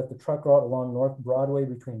recommends that the truck route along North Broadway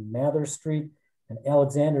between Mather Street and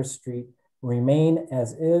Alexander Street remain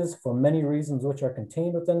as is for many reasons which are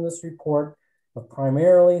contained within this report, but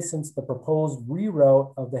primarily since the proposed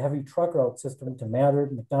reroute of the heavy truck route system to Mather,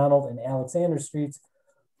 McDonald, and Alexander Streets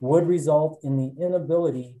would result in the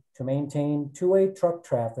inability to maintain two-way truck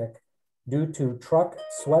traffic due to truck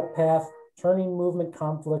swept path turning movement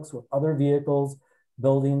conflicts with other vehicles,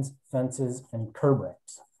 buildings, fences, and curb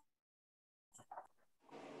ramps.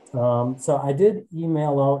 So I did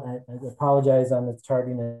email out, I apologize on the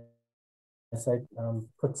tardiness. I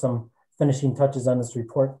put some finishing touches on this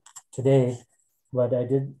report today, but I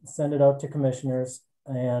did send it out to commissioners.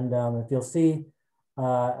 And if you'll see,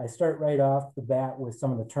 I start right off the bat with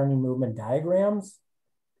some of the turning movement diagrams.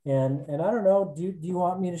 And I don't know, do you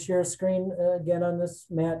want me to share a screen again on this,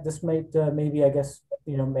 Matt? This might maybe, I guess,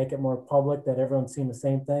 you know, make it more public that everyone's seeing the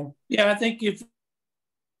same thing. Yeah, I think if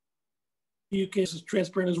you can, as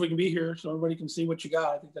transparent as we can be here so everybody can see what you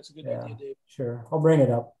got, I think that's a good idea, Dave. Sure, I'll bring it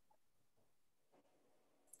up.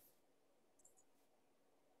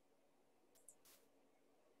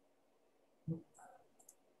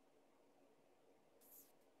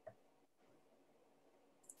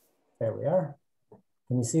 There we are.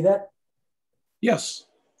 Can you see that? Yes.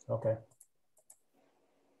 Okay.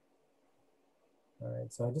 All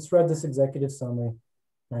right, so I just read this executive summary.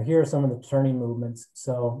 Now here are some of the turning movements.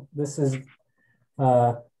 So this is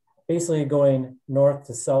basically going north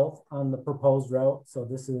to south on the proposed route. So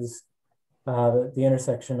this is the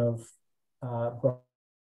intersection of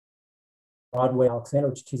Broadway, Alexander,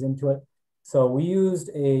 which tees into it. So we used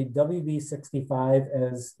a WB65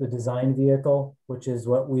 as the design vehicle, which is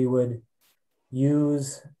what we would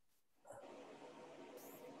use,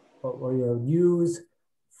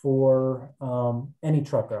 for any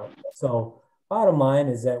truck route. So bottom line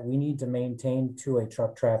is that we need to maintain two-way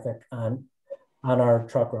truck traffic on our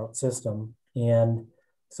truck route system. And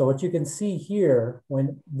so what you can see here,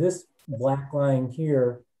 when this black line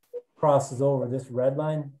here crosses over this red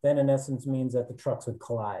line, then in essence means that the trucks would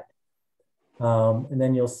collide. And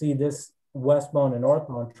then you'll see this westbound and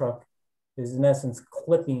northbound truck is in essence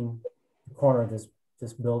clipping the corner of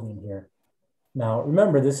this building here. Now,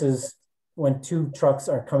 remember, this is when two trucks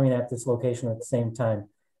are coming at this location at the same time,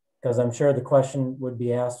 because I'm sure the question would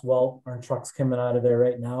be asked, well, aren't trucks coming out of there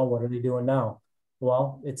right now? What are they doing now?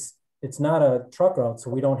 Well, it's not a truck route,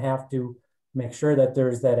 so we don't have to make sure that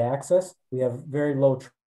there's that access. We have very low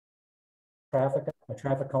traffic. My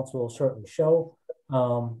traffic counts will shortly show.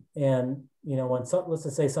 And you know, when let's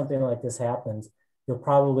just say something like this happens, you'll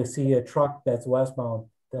probably see a truck that's westbound.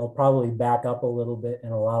 They'll probably back up a little bit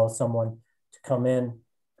and allow someone to come in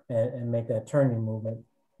and make that turning movement.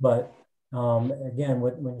 But again,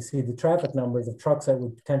 when you see the traffic numbers of trucks that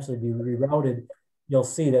would potentially be rerouted, you'll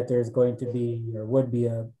see that there's going to be, or would be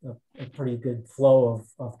a pretty good flow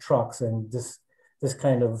of trucks, and this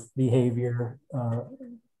kind of behavior,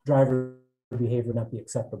 driver behavior, would not be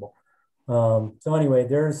acceptable. So anyway,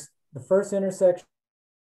 there's the first intersection.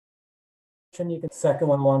 You can second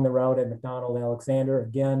one along the route at McDonald, Alexander.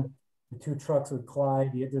 Again, the two trucks would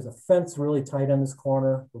collide. There's a fence really tight on this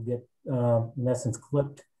corner. We'll get, in essence,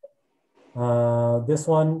 clipped. This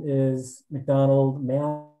one is McDonald,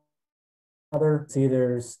 Mather. See,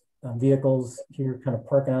 there's vehicles here kind of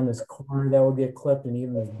parking on this corner that will get clipped, and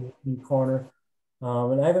even this corner.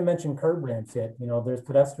 And I haven't mentioned curb ramps yet. You know, there's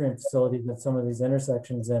pedestrian facilities at some of these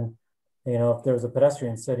intersections, and you know, if there was a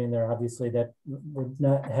pedestrian sitting there, obviously that would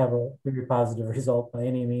not have a very positive result by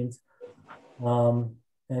any means.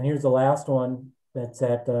 And here's the last one that's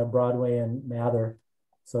at Broadway and Mather.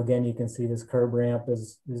 So again, you can see this curb ramp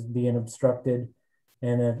is being obstructed,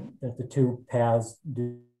 and then that the two paths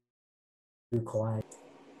do collide.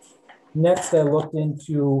 Next, I looked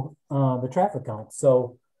into the traffic count.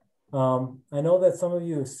 So I know that some of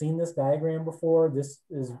you have seen this diagram before. This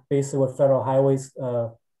is basically what federal highways,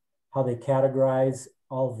 how they categorize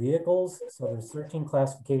all vehicles. So there's 13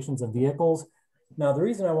 classifications of vehicles. Now, the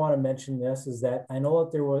reason I want to mention this is that I know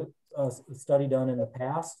that there was a study done in the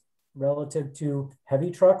past relative to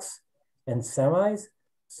heavy trucks and semis.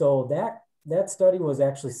 So that study was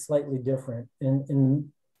actually slightly different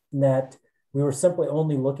in that we were simply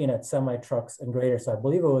only looking at semi trucks and greater. So I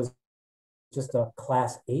believe it was just a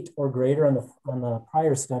class 8 or greater on the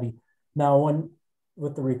prior study. Now,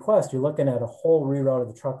 with the request, you're looking at a whole reroute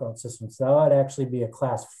of the truck route system. So that would actually be a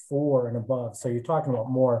class 4 and above. So you're talking about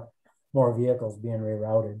more vehicles being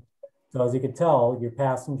rerouted. So as you can tell, your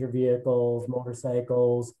passenger vehicles,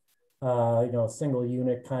 motorcycles, single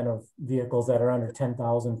unit kind of vehicles that are under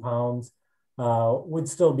 10,000 pounds would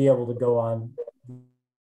still be able to go on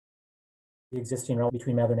the existing route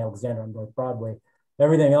between Mather and Alexander on North Broadway.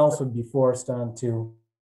 Everything else would be forced onto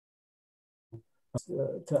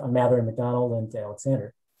to Mather and McDonald and to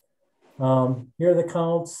Alexander. Here are the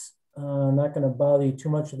counts. I'm not going to bother you too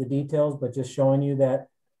much with the details, but just showing you that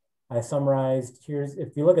I summarized.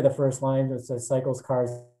 If you look at the first line, it says cycles,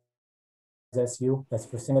 cars, SU. That's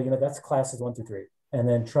for single unit. That's classes 1 through 3. And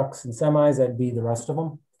then trucks and semis, that'd be the rest of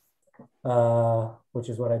them, which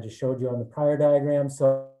is what I just showed you on the prior diagram.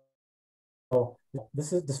 So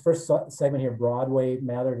this first segment here, Broadway,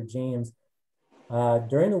 Mather to James.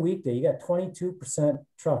 During the weekday, you got 22%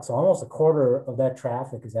 trucks. So almost a quarter of that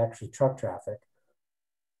traffic is actually truck traffic.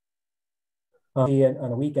 On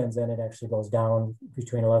the weekends, then it actually goes down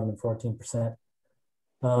between 11 and 14%.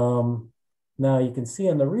 Now you can see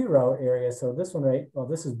in the reroute area, so this one,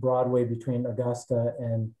 this is Broadway between Augusta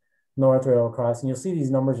and North Railroad Crossing. You'll see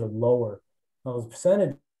these numbers are lower. Now, those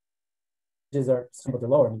percentages are somewhat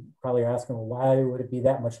lower. And you probably are asking, well, why would it be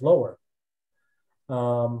that much lower?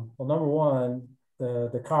 Well, number one,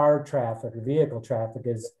 the car traffic or vehicle traffic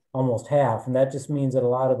is almost half. And that just means that a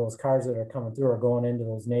lot of those cars that are coming through are going into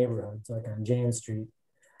those neighborhoods, like on James Street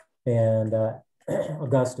and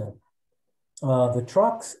Augusta. The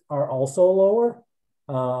trucks are also lower,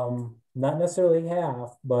 not necessarily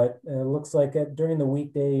half, but it looks like during the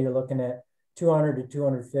weekday, you're looking at 200 to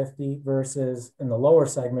 250 versus in the lower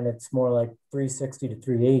segment, it's more like 360 to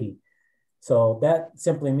 380. So that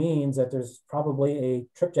simply means that there's probably a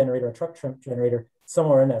truck trip generator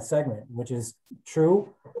somewhere in that segment, which is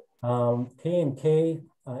true. K&K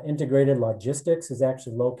Integrated Logistics is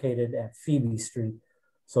actually located at Phoebe Street.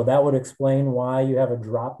 So that would explain why you have a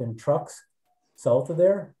drop in trucks south of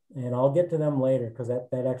there. And I'll get to them later because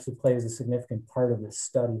that actually plays a significant part of this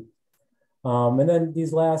study. And then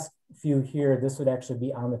these last few here, this would actually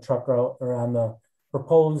be on the truck route or on the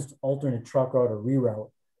proposed alternate truck route or reroute.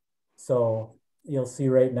 So you'll see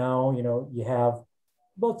right now, you have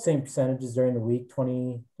about the same percentages during the week,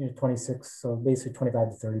 26, so basically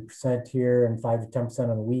 25 to 30% here and 5 to 10%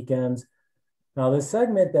 on the weekends. Now this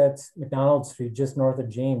segment that's McDonald Street, just north of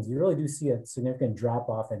James, you really do see a significant drop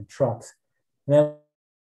off in trucks. And that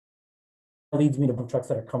leads me to the trucks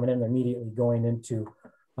that are coming in, they're immediately going into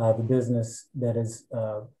the business that is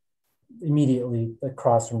immediately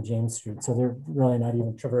across from James Street. So they're really not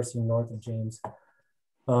even traversing north of James.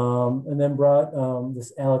 And then brought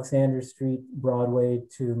this Alexander Street, Broadway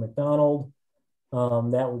to McDonald.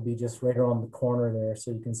 That would be just right around the corner there.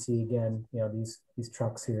 So you can see again, these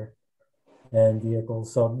trucks here and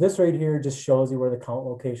vehicles. So this right here just shows you where the count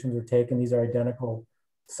locations are taken. These are identical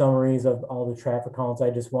summaries of all the traffic counts. I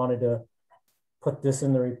just wanted to put this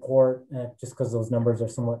in the report just because those numbers are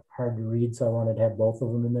somewhat hard to read. So I wanted to have both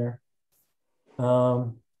of them in there.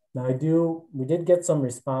 Now we did get some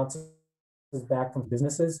responses back from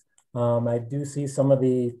businesses. I do see some of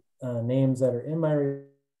the names that are in my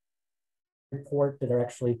report that are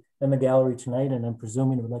actually in the gallery tonight, and I'm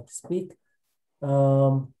presuming would like to speak.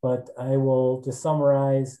 But I will just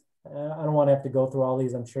summarize. I don't want to have to go through all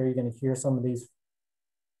these. I'm sure you're going to hear some of these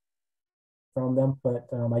from them, but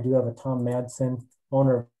I do have a Tom Madsen,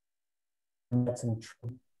 owner of Madsen,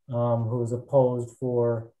 who is opposed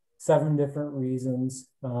for 7 different reasons.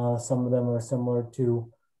 Some of them are similar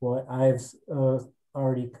to what I've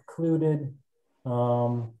already concluded.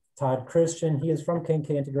 Todd Christian, he is from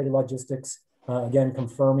K&K Integrated Logistics, again,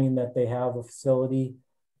 confirming that they have a facility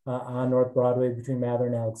on North Broadway between Mather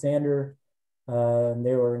and Alexander. And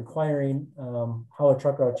they were inquiring how a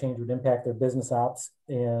truck route change would impact their business ops.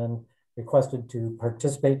 And requested to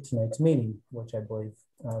participate in tonight's meeting, which I believe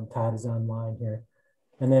Todd is online here.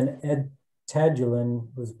 And then Ed Tadulin,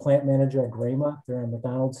 who's plant manager at Graymont, they're on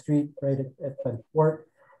McDonald Street, right by the port.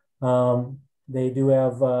 They do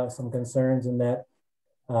have some concerns in that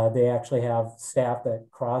they actually have staff that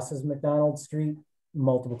crosses McDonald Street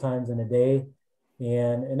multiple times in a day.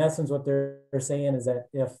 And in essence, what they're saying is that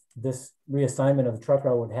if this reassignment of the truck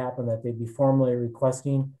route would happen, that they'd be formally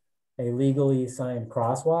requesting a legally signed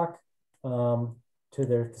crosswalk to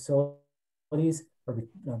their facilities or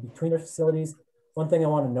between their facilities. One thing I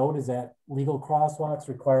want to note is that legal crosswalks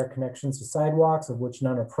require connections to sidewalks, of which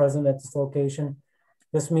none are present at this location.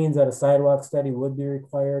 This means that a sidewalk study would be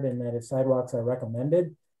required, and that if sidewalks are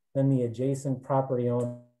recommended, then the adjacent property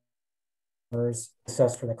owners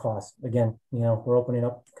assess for the cost. Again, we're opening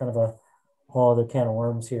up kind of a whole other can of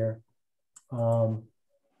worms here.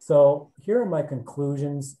 So here are my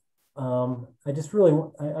conclusions. I just really,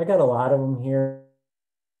 I got a lot of them here,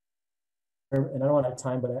 and I don't want to have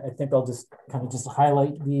time, but I think I'll just kind of just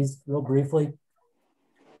highlight these real briefly.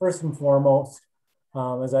 First and foremost,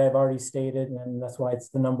 as I have already stated, and that's why it's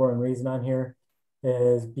the number one reason on here,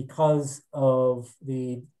 is because of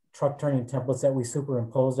the truck turning templates that we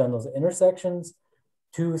superimposed on those intersections,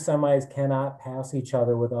 two semis cannot pass each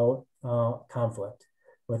other without conflict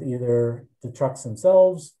with either the trucks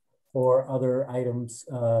themselves or other items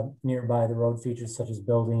nearby the road features, such as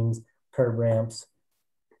buildings, curb ramps,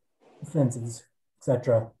 fences,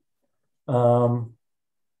 etc. Let's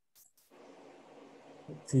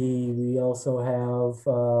see, we also have,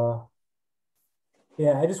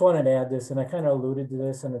 yeah, I just wanted to add this, and I kind of alluded to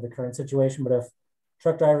this under the current situation, but if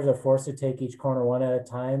truck drivers are forced to take each corner one at a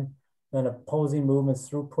time, then opposing movements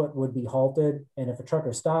throughput would be halted. And if a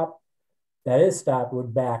trucker that is stopped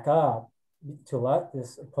would back up to let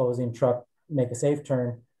this opposing truck make a safe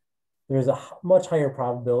turn, there's a much higher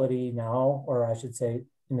probability now, or I should say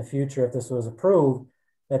in the future, if this was approved,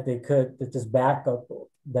 that this backup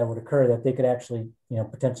that would occur, that they could actually,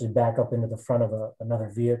 potentially back up into the front of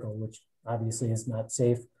another vehicle, which obviously is not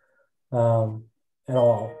safe at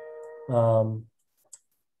all.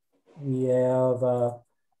 We have,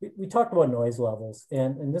 we talked about noise levels,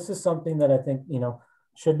 and this is something that I think,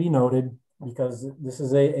 should be noted, because this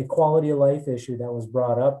is a quality of life issue that was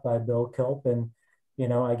brought up by Bill Kilp. And,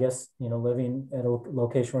 I guess, living at a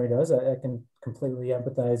location where he does, I can completely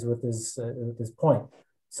empathize with his point.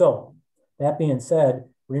 So that being said,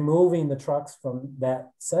 removing the trucks from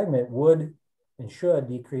that segment would and should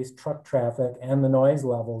decrease truck traffic and the noise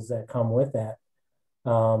levels that come with that.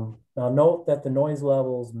 Now note that the noise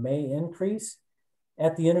levels may increase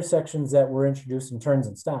at the intersections that were introduced in turns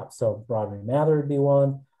and stops. So Broadway Mather would be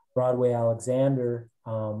one, Broadway Alexander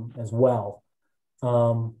as well.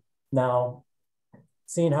 Now,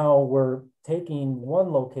 seeing how we're taking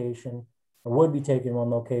one location, or would be taking one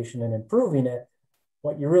location and improving it,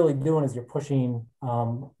 what you're really doing is you're pushing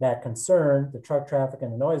that concern, the truck traffic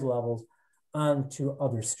and the noise levels, onto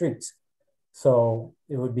other streets. So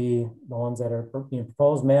it would be the ones that are being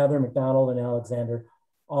proposed, Mather, McDonald, and Alexander,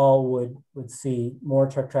 all would see more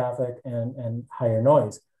truck traffic and higher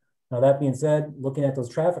noise. Now, that being said, looking at those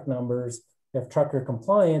traffic numbers, if trucker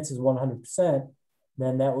compliance is 100%,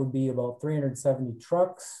 then that would be about 370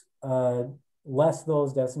 trucks, less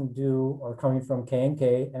those destined to or coming from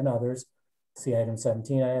K&K and others. See item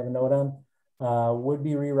 17 I have a note on, would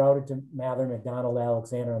be rerouted to Mather, McDonald,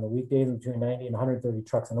 Alexander on the weekdays, and between 90 and 130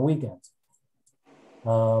 trucks on the weekends.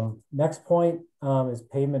 Next point is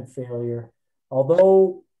pavement failure.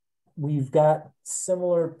 Although we've got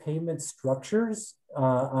similar pavement structures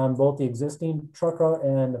on both the existing truck route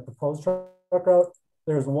and the proposed truck route,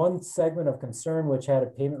 there's one segment of concern which had a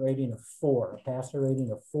pavement rating of 4, a passenger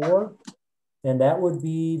rating of 4, and that would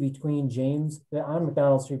be between on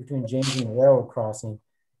McDonald Street, between James and the railroad crossing.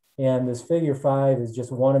 And this figure 5 is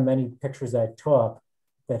just one of many pictures I took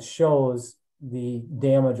that shows the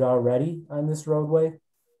damage already on this roadway.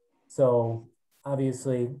 So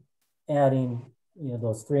obviously adding,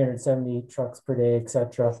 those 370 trucks per day, et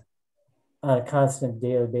cetera, on a constant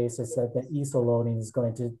daily basis, that ESO loading is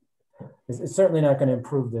it's certainly not going to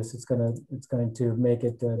improve this. It's going to make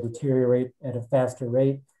it deteriorate at a faster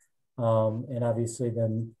rate. And obviously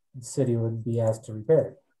then the city would be asked to repair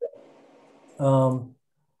it. I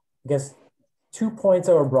guess 2 points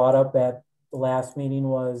that were brought up at the last meeting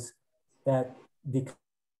was that the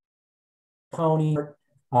county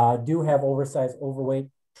do have oversized, overweight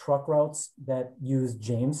truck routes that use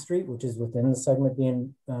James Street, which is within the segment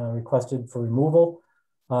being requested for removal.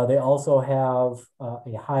 They also have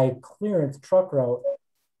a high clearance truck route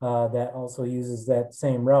that also uses that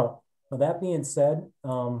same route. that being said,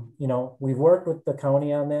 we've worked with the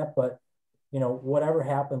county on that, but whatever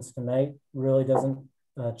happens tonight really doesn't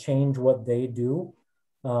change what they do,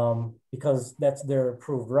 because that's their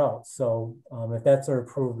approved route. So if that's their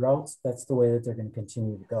approved routes, that's the way that they're going to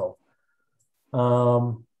continue to go.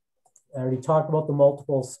 I already talked about the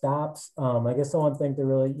multiple stops. I guess the one thing to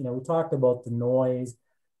really, we talked about the noise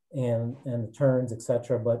and the turns,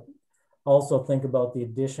 etc., but also think about the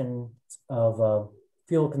addition of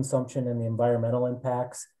fuel consumption and the environmental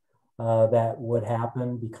impacts that would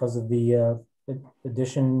happen because of the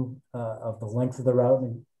addition of the length of the route,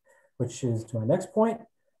 which is to my next point.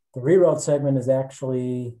 The reroute segment is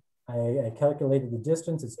actually, I calculated the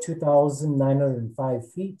distance, it's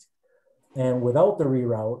 2,905 feet. And without the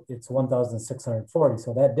reroute, it's 1,640.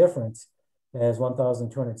 So that difference is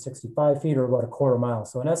 1,265 feet, or about a quarter mile.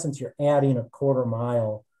 So in essence, you're adding a quarter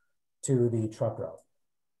mile to the truck route.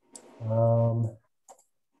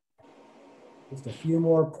 Just a few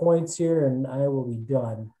more points here and I will be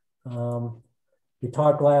done. We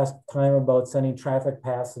talked last time about sending traffic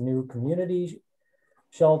past the new community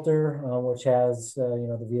shelter, which has,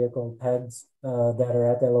 the vehicle PEDs that are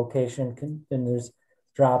at that location. And there's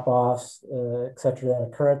drop-offs, et cetera, that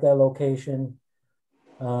occur at that location.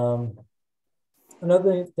 Another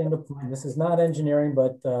thing to point, this is not engineering,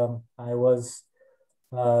 but I was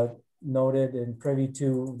noted and privy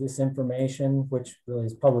to this information, which really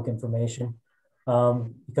is public information,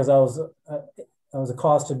 because I was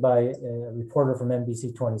accosted by a reporter from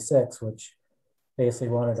NBC 26, which basically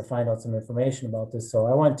wanted to find out some information about this. So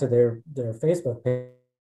I went to their Facebook page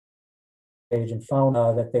and found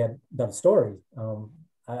that they had done a story.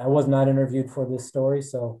 I was not interviewed for this story,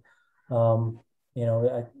 so a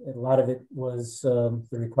lot of it was the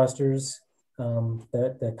requesters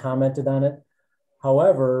that commented on it.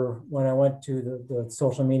 However, when I went to the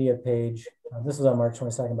social media page, this was on March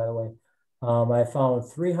 22nd, by the way, I found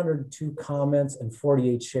 302 comments and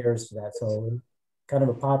 48 shares to that. So kind of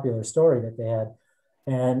a popular story that they had.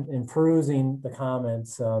 And in perusing the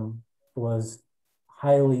comments, was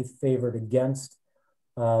highly favored against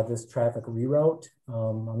this traffic reroute.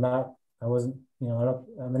 I'm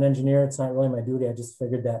an engineer. It's not really my duty. I just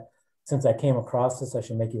figured that since I came across this, I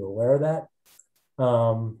should make you aware of that.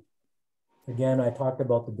 Again, I talked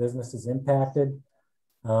about the businesses impacted.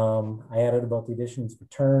 I added about the additions for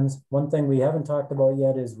turns. One thing we haven't talked about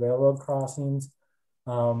yet is railroad crossings.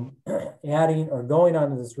 Adding or going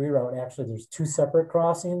onto this reroute, actually there's two separate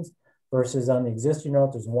crossings versus on the existing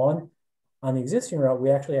route, there's one. On the existing route, we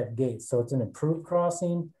actually have gates. So it's an improved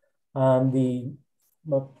crossing. On the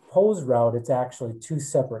proposed route, it's actually two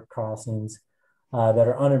separate crossings that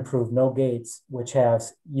are unimproved, no gates, which have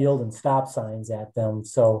yield and stop signs at them.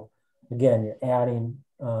 So again, you're adding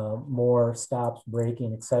more stops,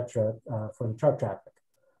 braking, etc., for the truck traffic.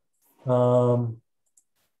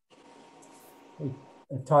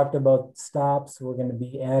 I talked about stops. We're going to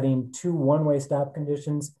be adding 2 one-way stop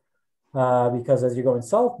conditions because as you're going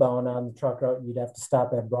southbound on the truck route, you'd have to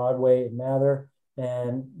stop at Broadway and Mather,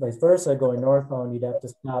 and vice versa. Going northbound, you'd have to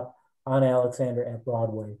stop on Alexander at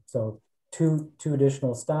Broadway. So two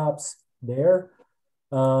additional stops there.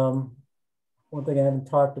 One thing I haven't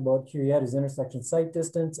talked about here yet is intersection sight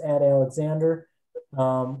distance at Alexander.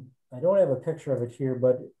 I don't have a picture of it here,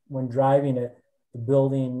 but when driving it, the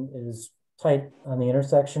building is tight on the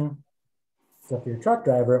intersection. So if you're a truck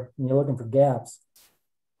driver and you're looking for gaps,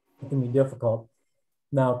 it can be difficult.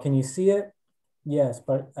 Now, can you see it? Yes,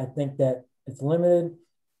 but I think that it's limited,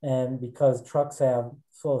 and because trucks have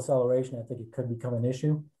slow acceleration, I think it could become an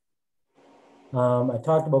issue. I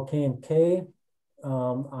talked about K&K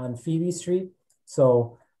on Phoebe Street.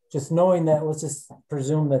 So just knowing that, let's just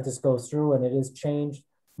presume that this goes through and it is changed,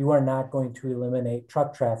 you are not going to eliminate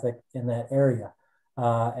truck traffic in that area.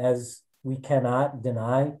 As we cannot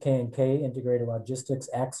deny K&K integrated logistics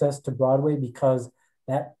access to Broadway, because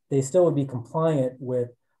that they still would be compliant with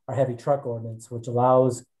our heavy truck ordinance, which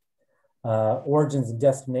allows origins and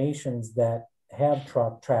destinations that have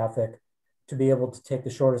truck traffic to be able to take the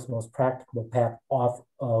shortest, most practicable path off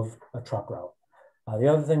of a truck route. The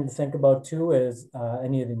other thing to think about too is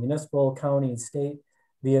any of the municipal, county, and state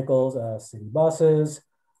vehicles, city buses,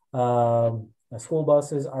 school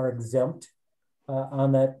buses are exempt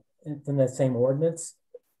on that in that same ordinance.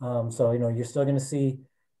 So you're still going to see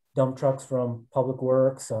dump trucks from Public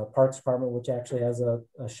Works, Parks Department, which actually has a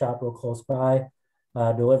shop real close by,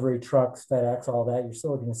 delivery trucks, FedEx, all that. You're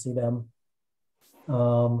still going to see them.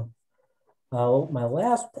 My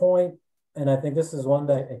last point, and I think this is one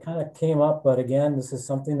that it kind of came up, but again, this is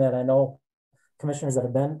something that I know commissioners that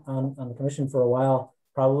have been on the commission for a while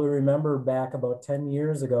probably remember back about 10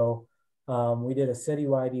 years ago. we did a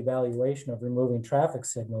citywide evaluation of removing traffic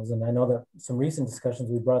signals. And I know that some recent discussions,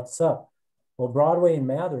 we brought this up. Well, Broadway and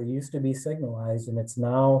Mather used to be signalized, and it's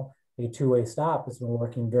now a two-way stop. It's been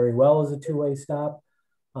working very well as a two-way stop.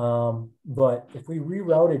 But if we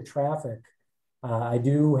rerouted traffic, I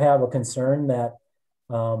do have a concern that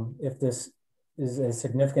if this is as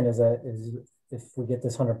significant as if we get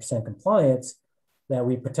this 100% compliance, that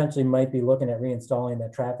we potentially might be looking at reinstalling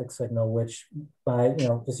that traffic signal, which by,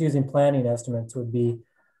 just using planning estimates would be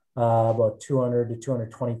about $200,000 to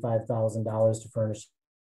 $225,000 to furnish.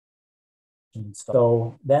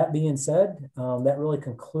 So that being said, that really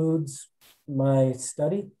concludes my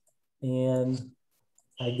study. And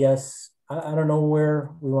I guess, I don't know where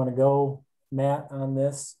we want to go, Matt, on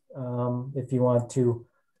this. If you want to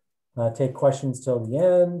take questions till the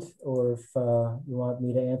end, or if you want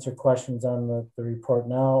me to answer questions on the report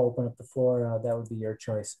now, open up the floor, that would be your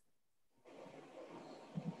choice.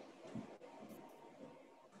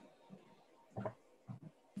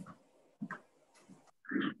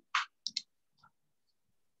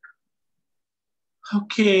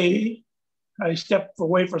 Okay, I stepped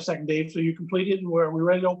away for a second, Dave. So you completed, and are we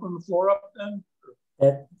ready to open the floor up then?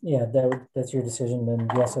 That's your decision. Then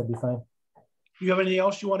yes, I'd be fine. Do you have anything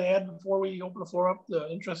else you want to add before we open the floor up to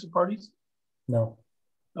interested parties? No.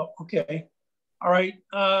 No. Okay. All right.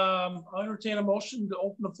 I'll entertain a motion to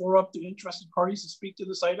open the floor up to interested parties to speak to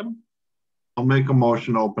this item. I'll make a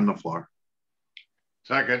motion to open the floor.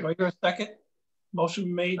 Second. Do I hear a second?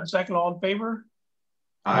 Motion made and second. All in favor?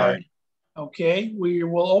 Aye. Okay, we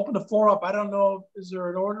will open the floor up. I don't know, is there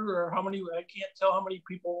an order or how many? I can't tell how many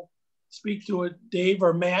people speak to it. Dave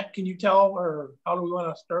or Matt, can you tell, or how do we want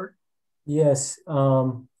to start? Yes,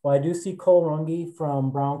 well, I do see Cole Runge from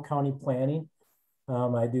Brown County Planning.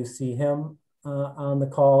 I do see him on the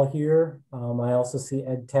call here. I also see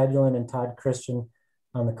Ed Tedulin and Todd Christian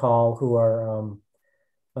on the call, who are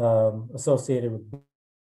associated with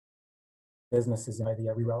businesses in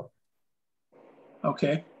the reroute.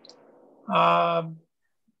 Okay. Why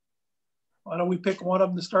don't we pick one of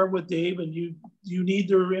them to start with, Dave? And you need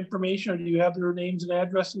their information, or do you have their names and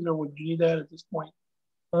addresses, or would you need that at this point?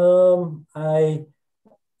 I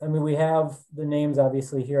mean, we have the names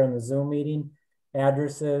obviously here in the Zoom meeting.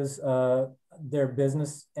 Addresses, their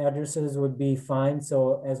business addresses would be fine.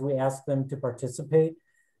 So as we ask them to participate,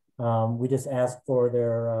 we just ask for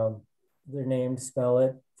their name, spell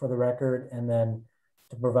it for the record, and then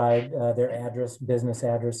to provide their address, business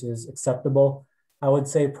address is acceptable. I would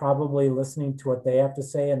say probably listening to what they have to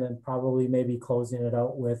say, and then probably maybe closing it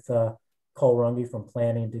out with Cole Runge from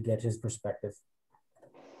planning to get his perspective.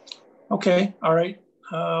 Okay, all right.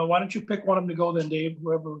 Why don't you pick one of them to go then, Dave?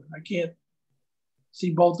 Whoever, I can't see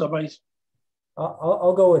both of them.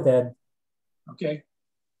 I'll go with Ed. Okay.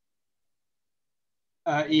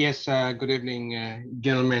 Yes, good evening,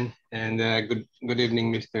 gentlemen, and good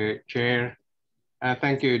evening, Mr. Chair.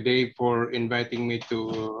 Thank you, Dave, for inviting me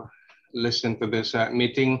to listen to this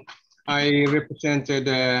meeting. I represented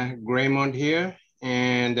Graymont here,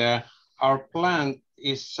 and our plant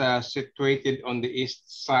is situated on the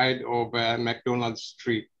east side of McDonald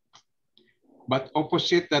Street. But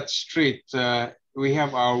opposite that street, we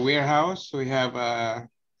have our warehouse, we have a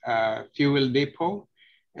fuel depot,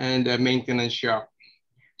 and a maintenance shop.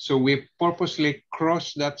 So we purposely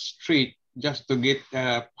cross that street just to get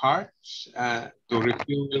parts, to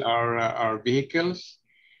refuel our vehicles,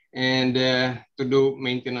 and to do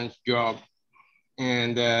maintenance job.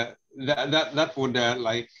 And that would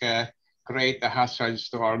create a hazards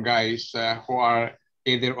to our guys who are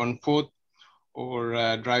either on foot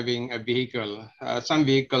or driving a vehicle. Some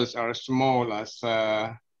vehicles are small as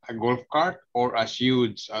a golf cart or as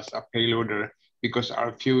huge as a payloader, because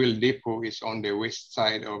our fuel depot is on the west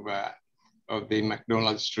side of the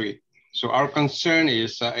McDonald Street. So our concern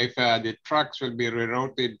is if the trucks will be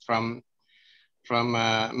rerouted from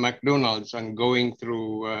McDonald's and going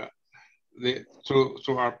through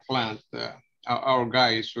through our plant, our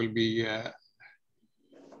guys will be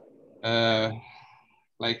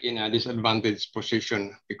like in a disadvantaged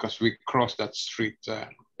position because we cross that street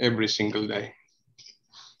every single day.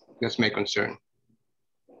 That's my concern.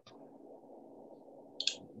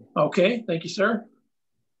 Okay, thank you, sir.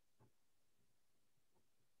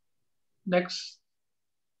 Next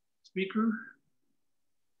speaker.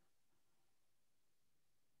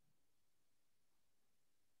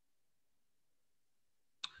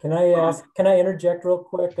 Can I interject real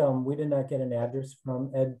quick? We did not get an address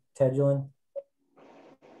from Ed Tedulin.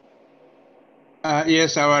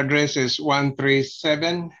 Yes, our address is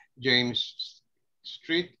 137 James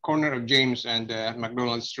Street, corner of James and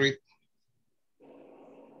McDonald Street,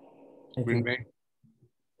 Green Bay.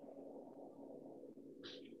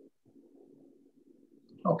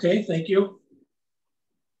 Okay, thank you.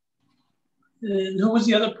 And who was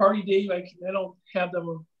the other party, Dave? I don't have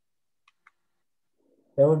them.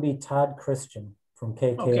 That would be Todd Christian from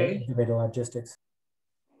KK Okay. Integrated Logistics.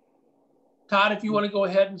 Todd, if you want to go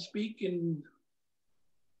ahead and speak and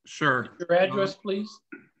sure. Your address, please.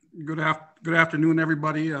 Good afternoon,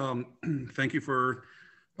 everybody. Thank you for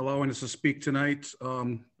allowing us to speak tonight.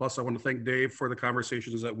 Plus, I want to thank Dave for the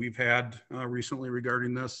conversations that we've had recently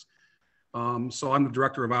regarding this. So I'm the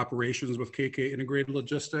Director of Operations with KK Integrated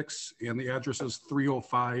Logistics, and the address is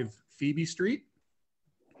 305 Phoebe Street.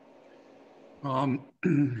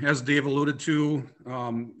 As Dave alluded to,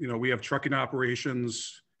 we have trucking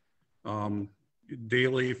operations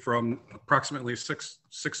daily from approximately 6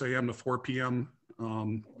 a.m. to 4 p.m.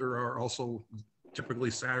 There are also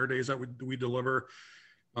typically Saturdays that we deliver.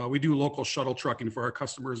 We do local shuttle trucking for our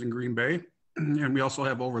customers in Green Bay, and we also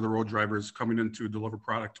have over-the-road drivers coming in to deliver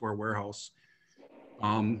product to our warehouse.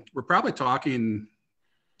 We're probably talking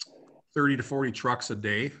 30 to 40 trucks a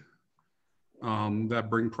day that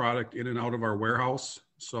bring product in and out of our warehouse.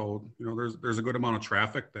 So, there's a good amount of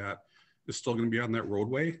traffic that is still going to be on that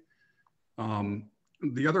roadway.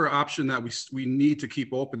 The other option that we need to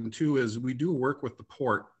keep open too is we do work with the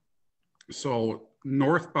port. So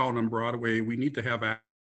northbound on Broadway, we need to have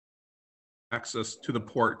access to the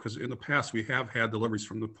port because in the past we have had deliveries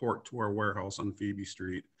from the port to our warehouse on Phoebe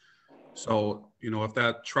Street. So, if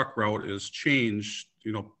that truck route is changed,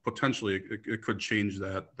 potentially it could change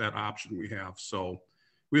that option we have. So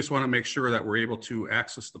we just want to make sure that we're able to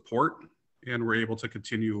access the port and we're able to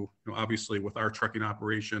continue, obviously with our trucking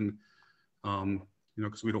operation,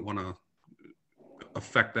 because we don't want to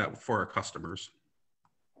affect that for our customers.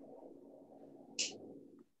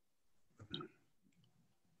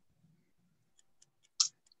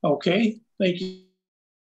 Okay, thank you,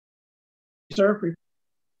 sir.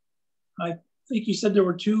 I think you said there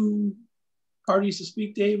were two parties to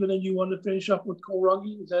speak, Dave, and then you wanted to finish up with Cole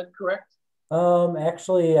Runge. Is that correct?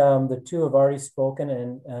 Actually, the two have already spoken,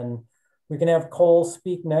 and we can have Cole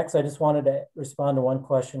speak next. I just wanted to respond to one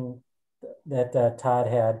question that Todd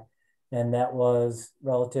had, and that was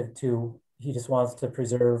relative to he just wants to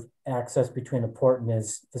preserve access between the port and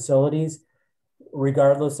his facilities,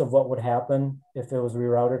 regardless of what would happen if it was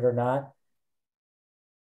rerouted or not.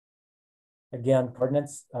 Again,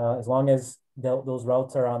 coordinates, as long as those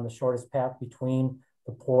routes are on the shortest path between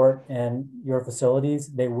the port and your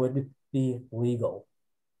facilities, they would be legal.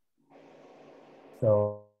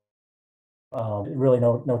 So really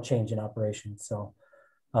no change in operation. So,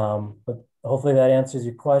 but hopefully that answers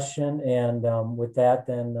your question. And with that,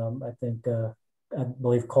 then I think, I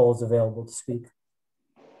believe Cole is available to speak.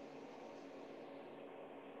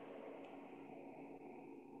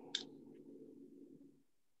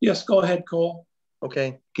 Yes, go ahead, Cole.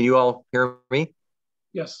 Okay, can you all hear me?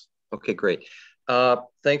 Yes. Okay, great.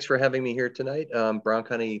 Thanks for having me here tonight. Brown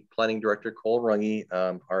County Planning Director Cole Runge.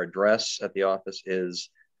 Our address at the office is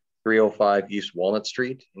 305 East Walnut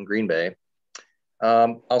Street in Green Bay.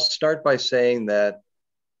 I'll start by saying that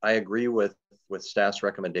I agree with staff's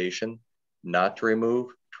recommendation not to remove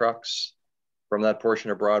trucks from that portion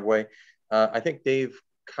of Broadway. I think Dave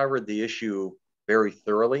covered the issue very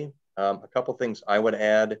thoroughly. A couple things I would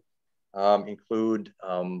add include,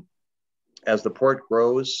 as the port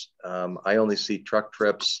grows, I only see truck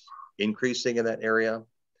trips increasing in that area.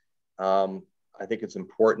 I think it's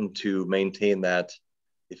important to maintain that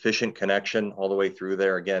efficient connection all the way through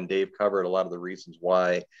there. Again, Dave covered a lot of the reasons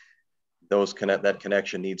why that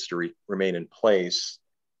connection needs to remain in place.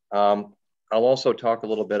 I'll also talk a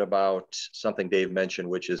little bit about something Dave mentioned,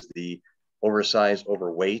 which is the oversized,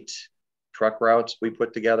 overweight truck routes we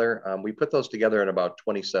put together. We put those together in about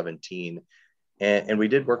 2017. And we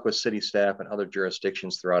did work with city staff and other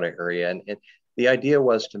jurisdictions throughout our area. And the idea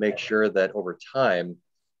was to make sure that over time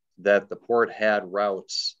that the port had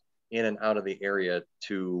routes in and out of the area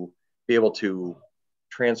to be able to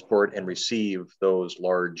transport and receive those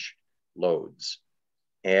large loads.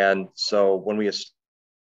 And so when we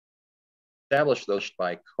established those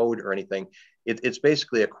by code or anything, it's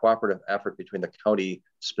basically a cooperative effort between the county,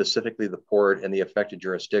 specifically the port and the affected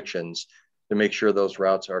jurisdictions, to make sure those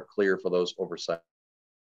routes are clear for those oversized.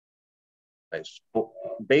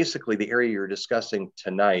 Basically, the area you're discussing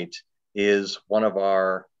tonight is one of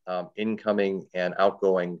our incoming and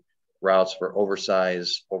outgoing routes for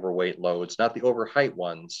oversized, overweight loads, not the overheight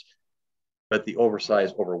ones, but the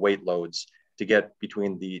oversized, overweight loads to get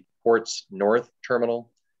between the port's north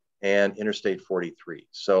terminal and Interstate 43.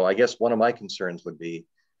 So I guess one of my concerns would be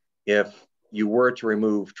if you were to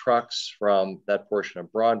remove trucks from that portion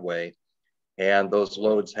of Broadway and those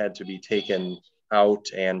loads had to be taken out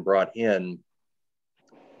and brought in,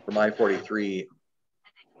 from I-43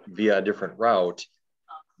 via a different route,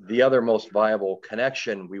 the other most viable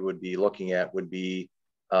connection we would be looking at would be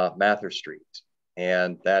Mather Street,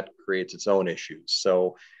 and that creates its own issues.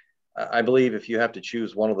 So I believe if you have to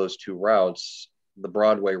choose one of those two routes, the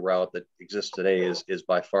Broadway route that exists today is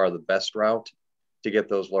by far the best route to get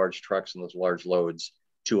those large trucks and those large loads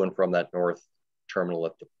to and from that north terminal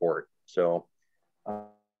at the port. So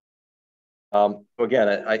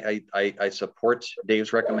again, I support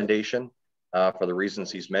Dave's recommendation for the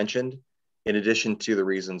reasons he's mentioned, in addition to the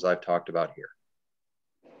reasons I've talked about here.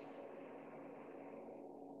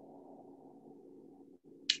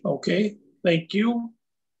 Okay, thank you.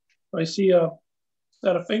 I see is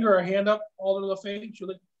that a finger or a hand up, Alder LaFave?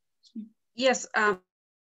 Yes, I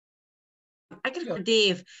can hear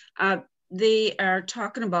Dave. They are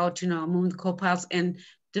talking about, moving the coal piles and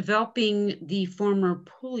developing the former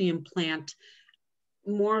Pulliam plant,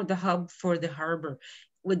 more of the hub for the harbor.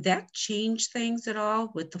 Would that change things at all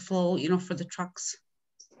with the flow, for the trucks?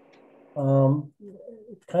 Kind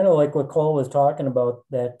of like what Cole was talking about,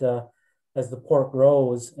 that as the port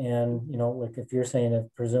grows, and like if you're saying that,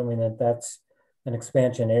 presuming that that's an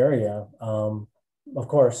expansion area, of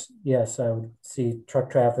course, yes, I would see truck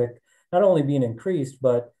traffic not only being increased,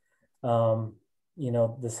 but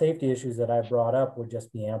the safety issues that I brought up would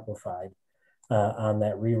just be amplified on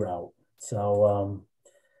that reroute. So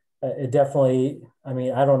it definitely, I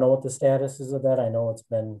mean, I don't know what the status is of that. I know it's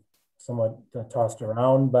been somewhat tossed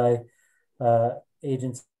around by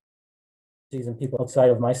agencies and people outside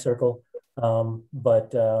of my circle.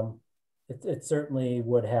 But it certainly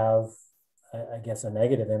would have, I guess, a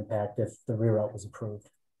negative impact if the reroute was approved.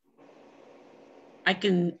 I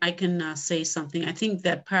can say something. I think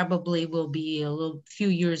that probably will be a few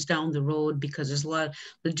years down the road, because there's a lot of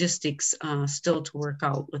logistics still to work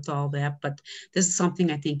out with all that. But this is something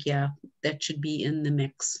I think, yeah, that should be in the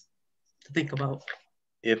mix to think about.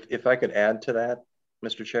 If I could add to that,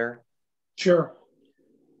 Mr. Chair. Sure.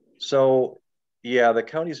 So, yeah, the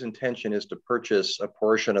county's intention is to purchase a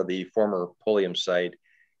portion of the former Pulliam site.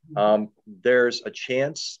 There's a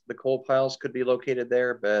chance the coal piles could be located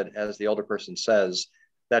there, but as the alderperson says,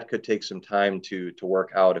 that could take some time to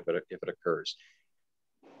work out if it occurs.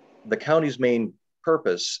 The county's main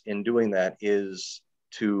purpose in doing that is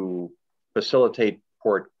to facilitate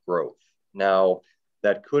port growth. Now,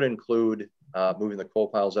 that could include moving the coal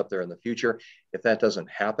piles up there in the future. If that doesn't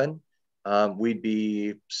happen, we'd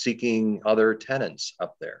be seeking other tenants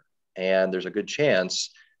up there. And there's a good chance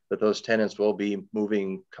that those tenants will be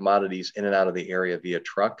moving commodities in and out of the area via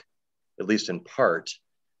truck, at least in part,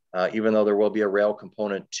 even though there will be a rail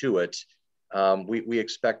component to it. We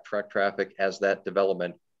expect truck traffic as that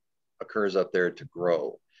development occurs up there to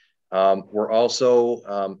grow. We're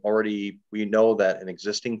also we know that an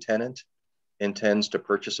existing tenant intends to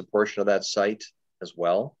purchase a portion of that site as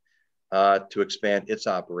well to expand its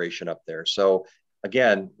operation up there. So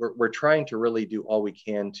again, we're trying to really do all we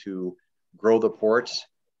can to grow the port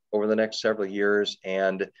over the next several years.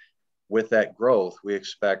 And with that growth, we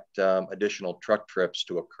expect additional truck trips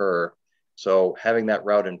to occur. So having that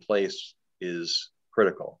route in place is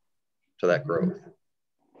critical to that growth.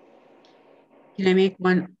 Can I make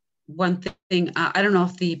one thing? I don't know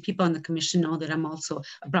if the people on the commission know that I'm also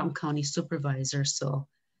a Brown County supervisor. So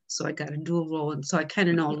I got a dual role. And so I kind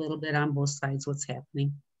of know a little bit on both sides what's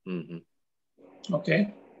happening. Mm-hmm.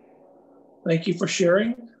 Okay. Thank you for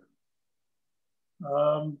sharing.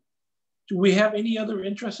 Do we have any other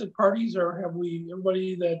interested parties, or have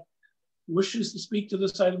everybody that wishes to speak to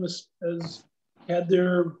this item has had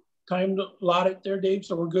their time allotted there, Dave?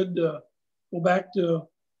 So we're good to go back to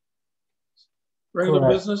regular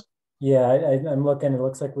business? Yeah, I'm looking, it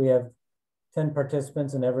looks like we have 10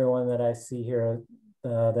 participants, and everyone that I see here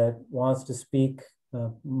that wants to speak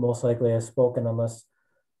most likely has spoken, unless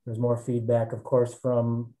there's more feedback, of course,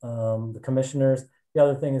 from the commissioners. The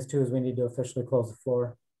other thing is we need to officially close the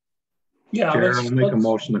floor. Yeah, Chair, I'll make a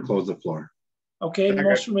motion to close the floor. Okay, Second.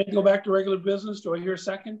 Motion made to go back to regular business. Do I hear a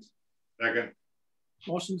second? Second.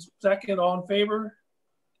 Motion's second. All in favor?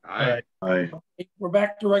 Aye. Aye. We're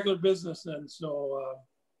back to regular business then. So,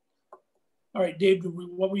 all right, Dave,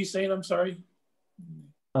 what were you saying? I'm sorry.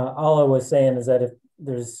 All I was saying is that if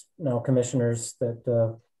there's commissioners that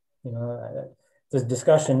there's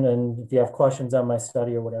discussion, and if you have questions on my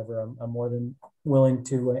study or whatever, I'm more than willing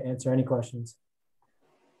to answer any questions.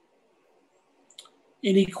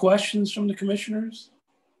 Any questions from the commissioners?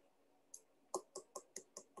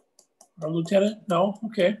 Our lieutenant? No?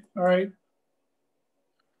 Okay. All right.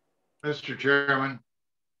 Mr. Chairman.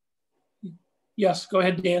 Yes, go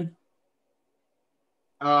ahead, Dan.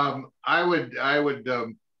 I would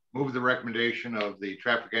move the recommendation of the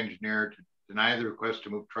traffic engineer to deny the request to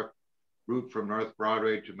move truck route from North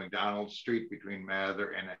Broadway to McDonald Street between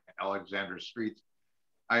Mather and Alexander Streets.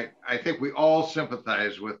 I think we all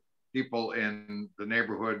sympathize with people in the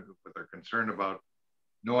neighborhood with their concern about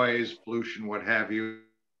noise, pollution, what have you.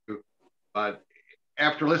 But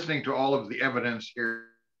after listening to all of the evidence here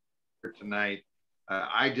tonight,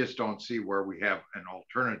 I just don't see where we have an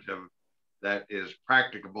alternative that is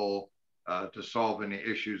practicable to solve any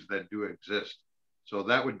issues that do exist. So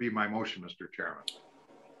that would be my motion, Mr. Chairman.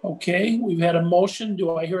 Okay, we've had a motion.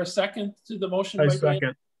 Do I hear a second to the motion? I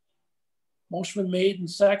second. Motion been made and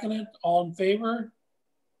seconded. All in favor?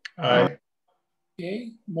 Aye.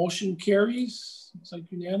 Okay, motion carries. Looks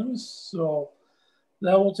like unanimous. So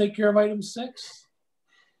that will take care of item 6.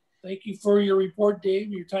 Thank you for your report,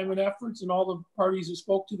 Dave, your time and efforts, and all the parties who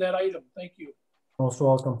spoke to that item. Thank you. Most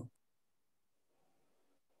welcome.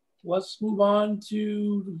 Let's move on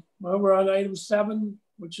to, well, we're on item 7,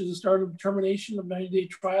 which is the start of termination of 90-day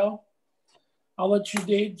trial. I'll let you,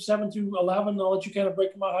 Dave, 7 through 11. I'll let you kind of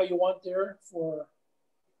break them out how you want there for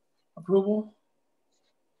approval.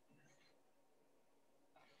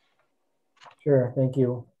 Sure, thank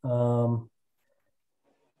you.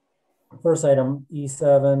 First item,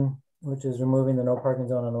 E7, which is removing the no parking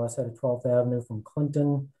zone on the west side of 12th Avenue from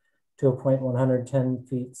Clinton to a point 110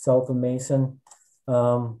 feet south of Mason.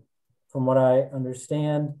 From what I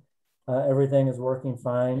understand, everything is working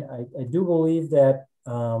fine. I do believe that,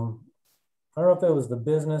 I don't know if it was the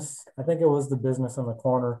business, I think it was the business on the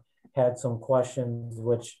corner had some questions,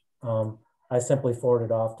 which I simply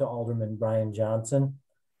forwarded off to Alderman Brian Johnson,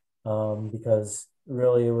 because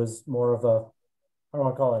really it was more of a, I don't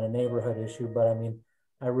want to call it a neighborhood issue, but I mean,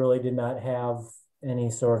 I really did not have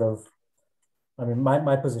any sort of, I mean,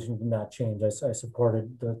 my position did not change. I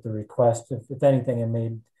supported the request. If anything, it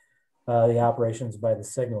made the operations by the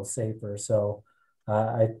signal safer. So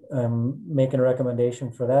I'm making a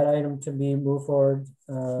recommendation for that item to be moved forward.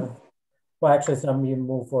 Well, actually, it's not even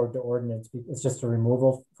moved forward to ordinance. It's just a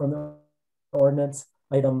removal from the ordinance.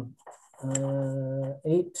 Item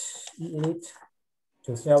 8,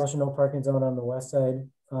 to establish a no parking zone on the west side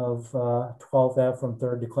of 12th Ave from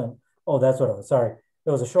 3rd to Clinton. Oh, that's what it was. Sorry. It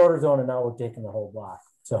was a shorter zone and now we're taking the whole block.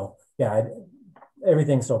 So yeah,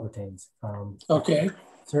 everything still pertains. Okay.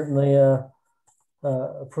 Certainly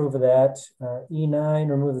approve of that. E9,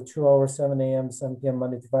 remove the 2 hour 7 a.m. to 7 p.m.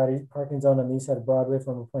 Monday to Friday parking zone on the east side of Broadway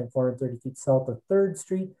from a point 430 feet south of 3rd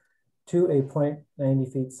Street to a point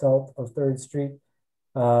 90 feet south of 3rd Street.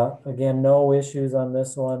 Again, no issues on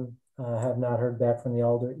this one. Have not heard back from the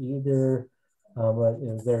alder either, but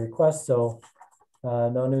it was their request. So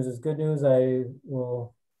no news is good news. I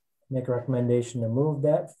will make a recommendation to move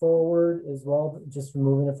that forward as well, just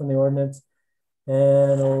removing it from the ordinance.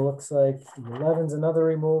 And it looks like 11's another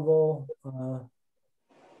removal.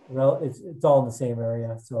 Well, it's all in the same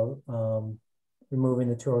area. So removing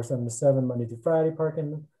the 2 hour 7 to 7 Monday through Friday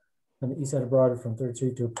parking on the east side of Broadway from 3rd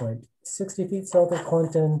Street to a point 60 feet south of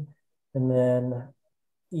Clinton. And then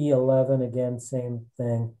E11, again, same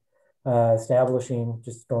thing. Establishing,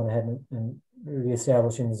 just going ahead and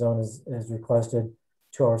reestablishing the zone as requested.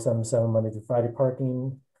 2 hour 7 to 7 Monday through Friday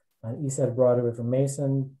parking on east side of Broadway from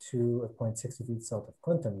Mason to a point 60 feet south of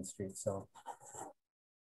Clinton Street. So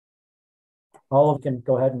all of you can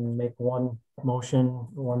go ahead and make one motion,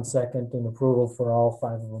 1 second, and approval for all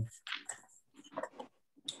 5 of them.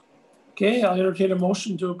 Okay, I'll entertain a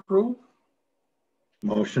motion to approve.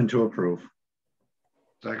 Motion to approve.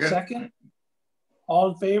 Second. All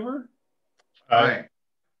in favor? Aye.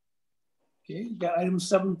 Okay, got items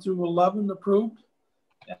 7 through 11 approved.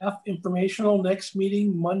 F, informational, next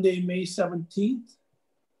meeting, Monday, May 17th.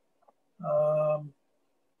 I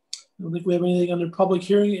don't think we have anything under public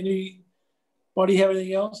hearing. Anybody have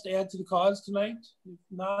anything else to add to the cause tonight? If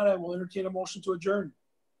not, I will entertain a motion to adjourn.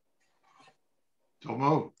 So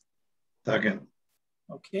move. Second.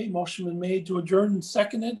 Okay, motion been made to adjourn and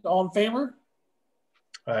seconded. All in favor?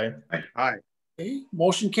 Aye. Aye. Okay,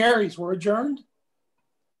 motion carries. We're adjourned.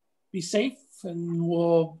 Be safe and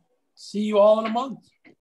we'll see you all in a month.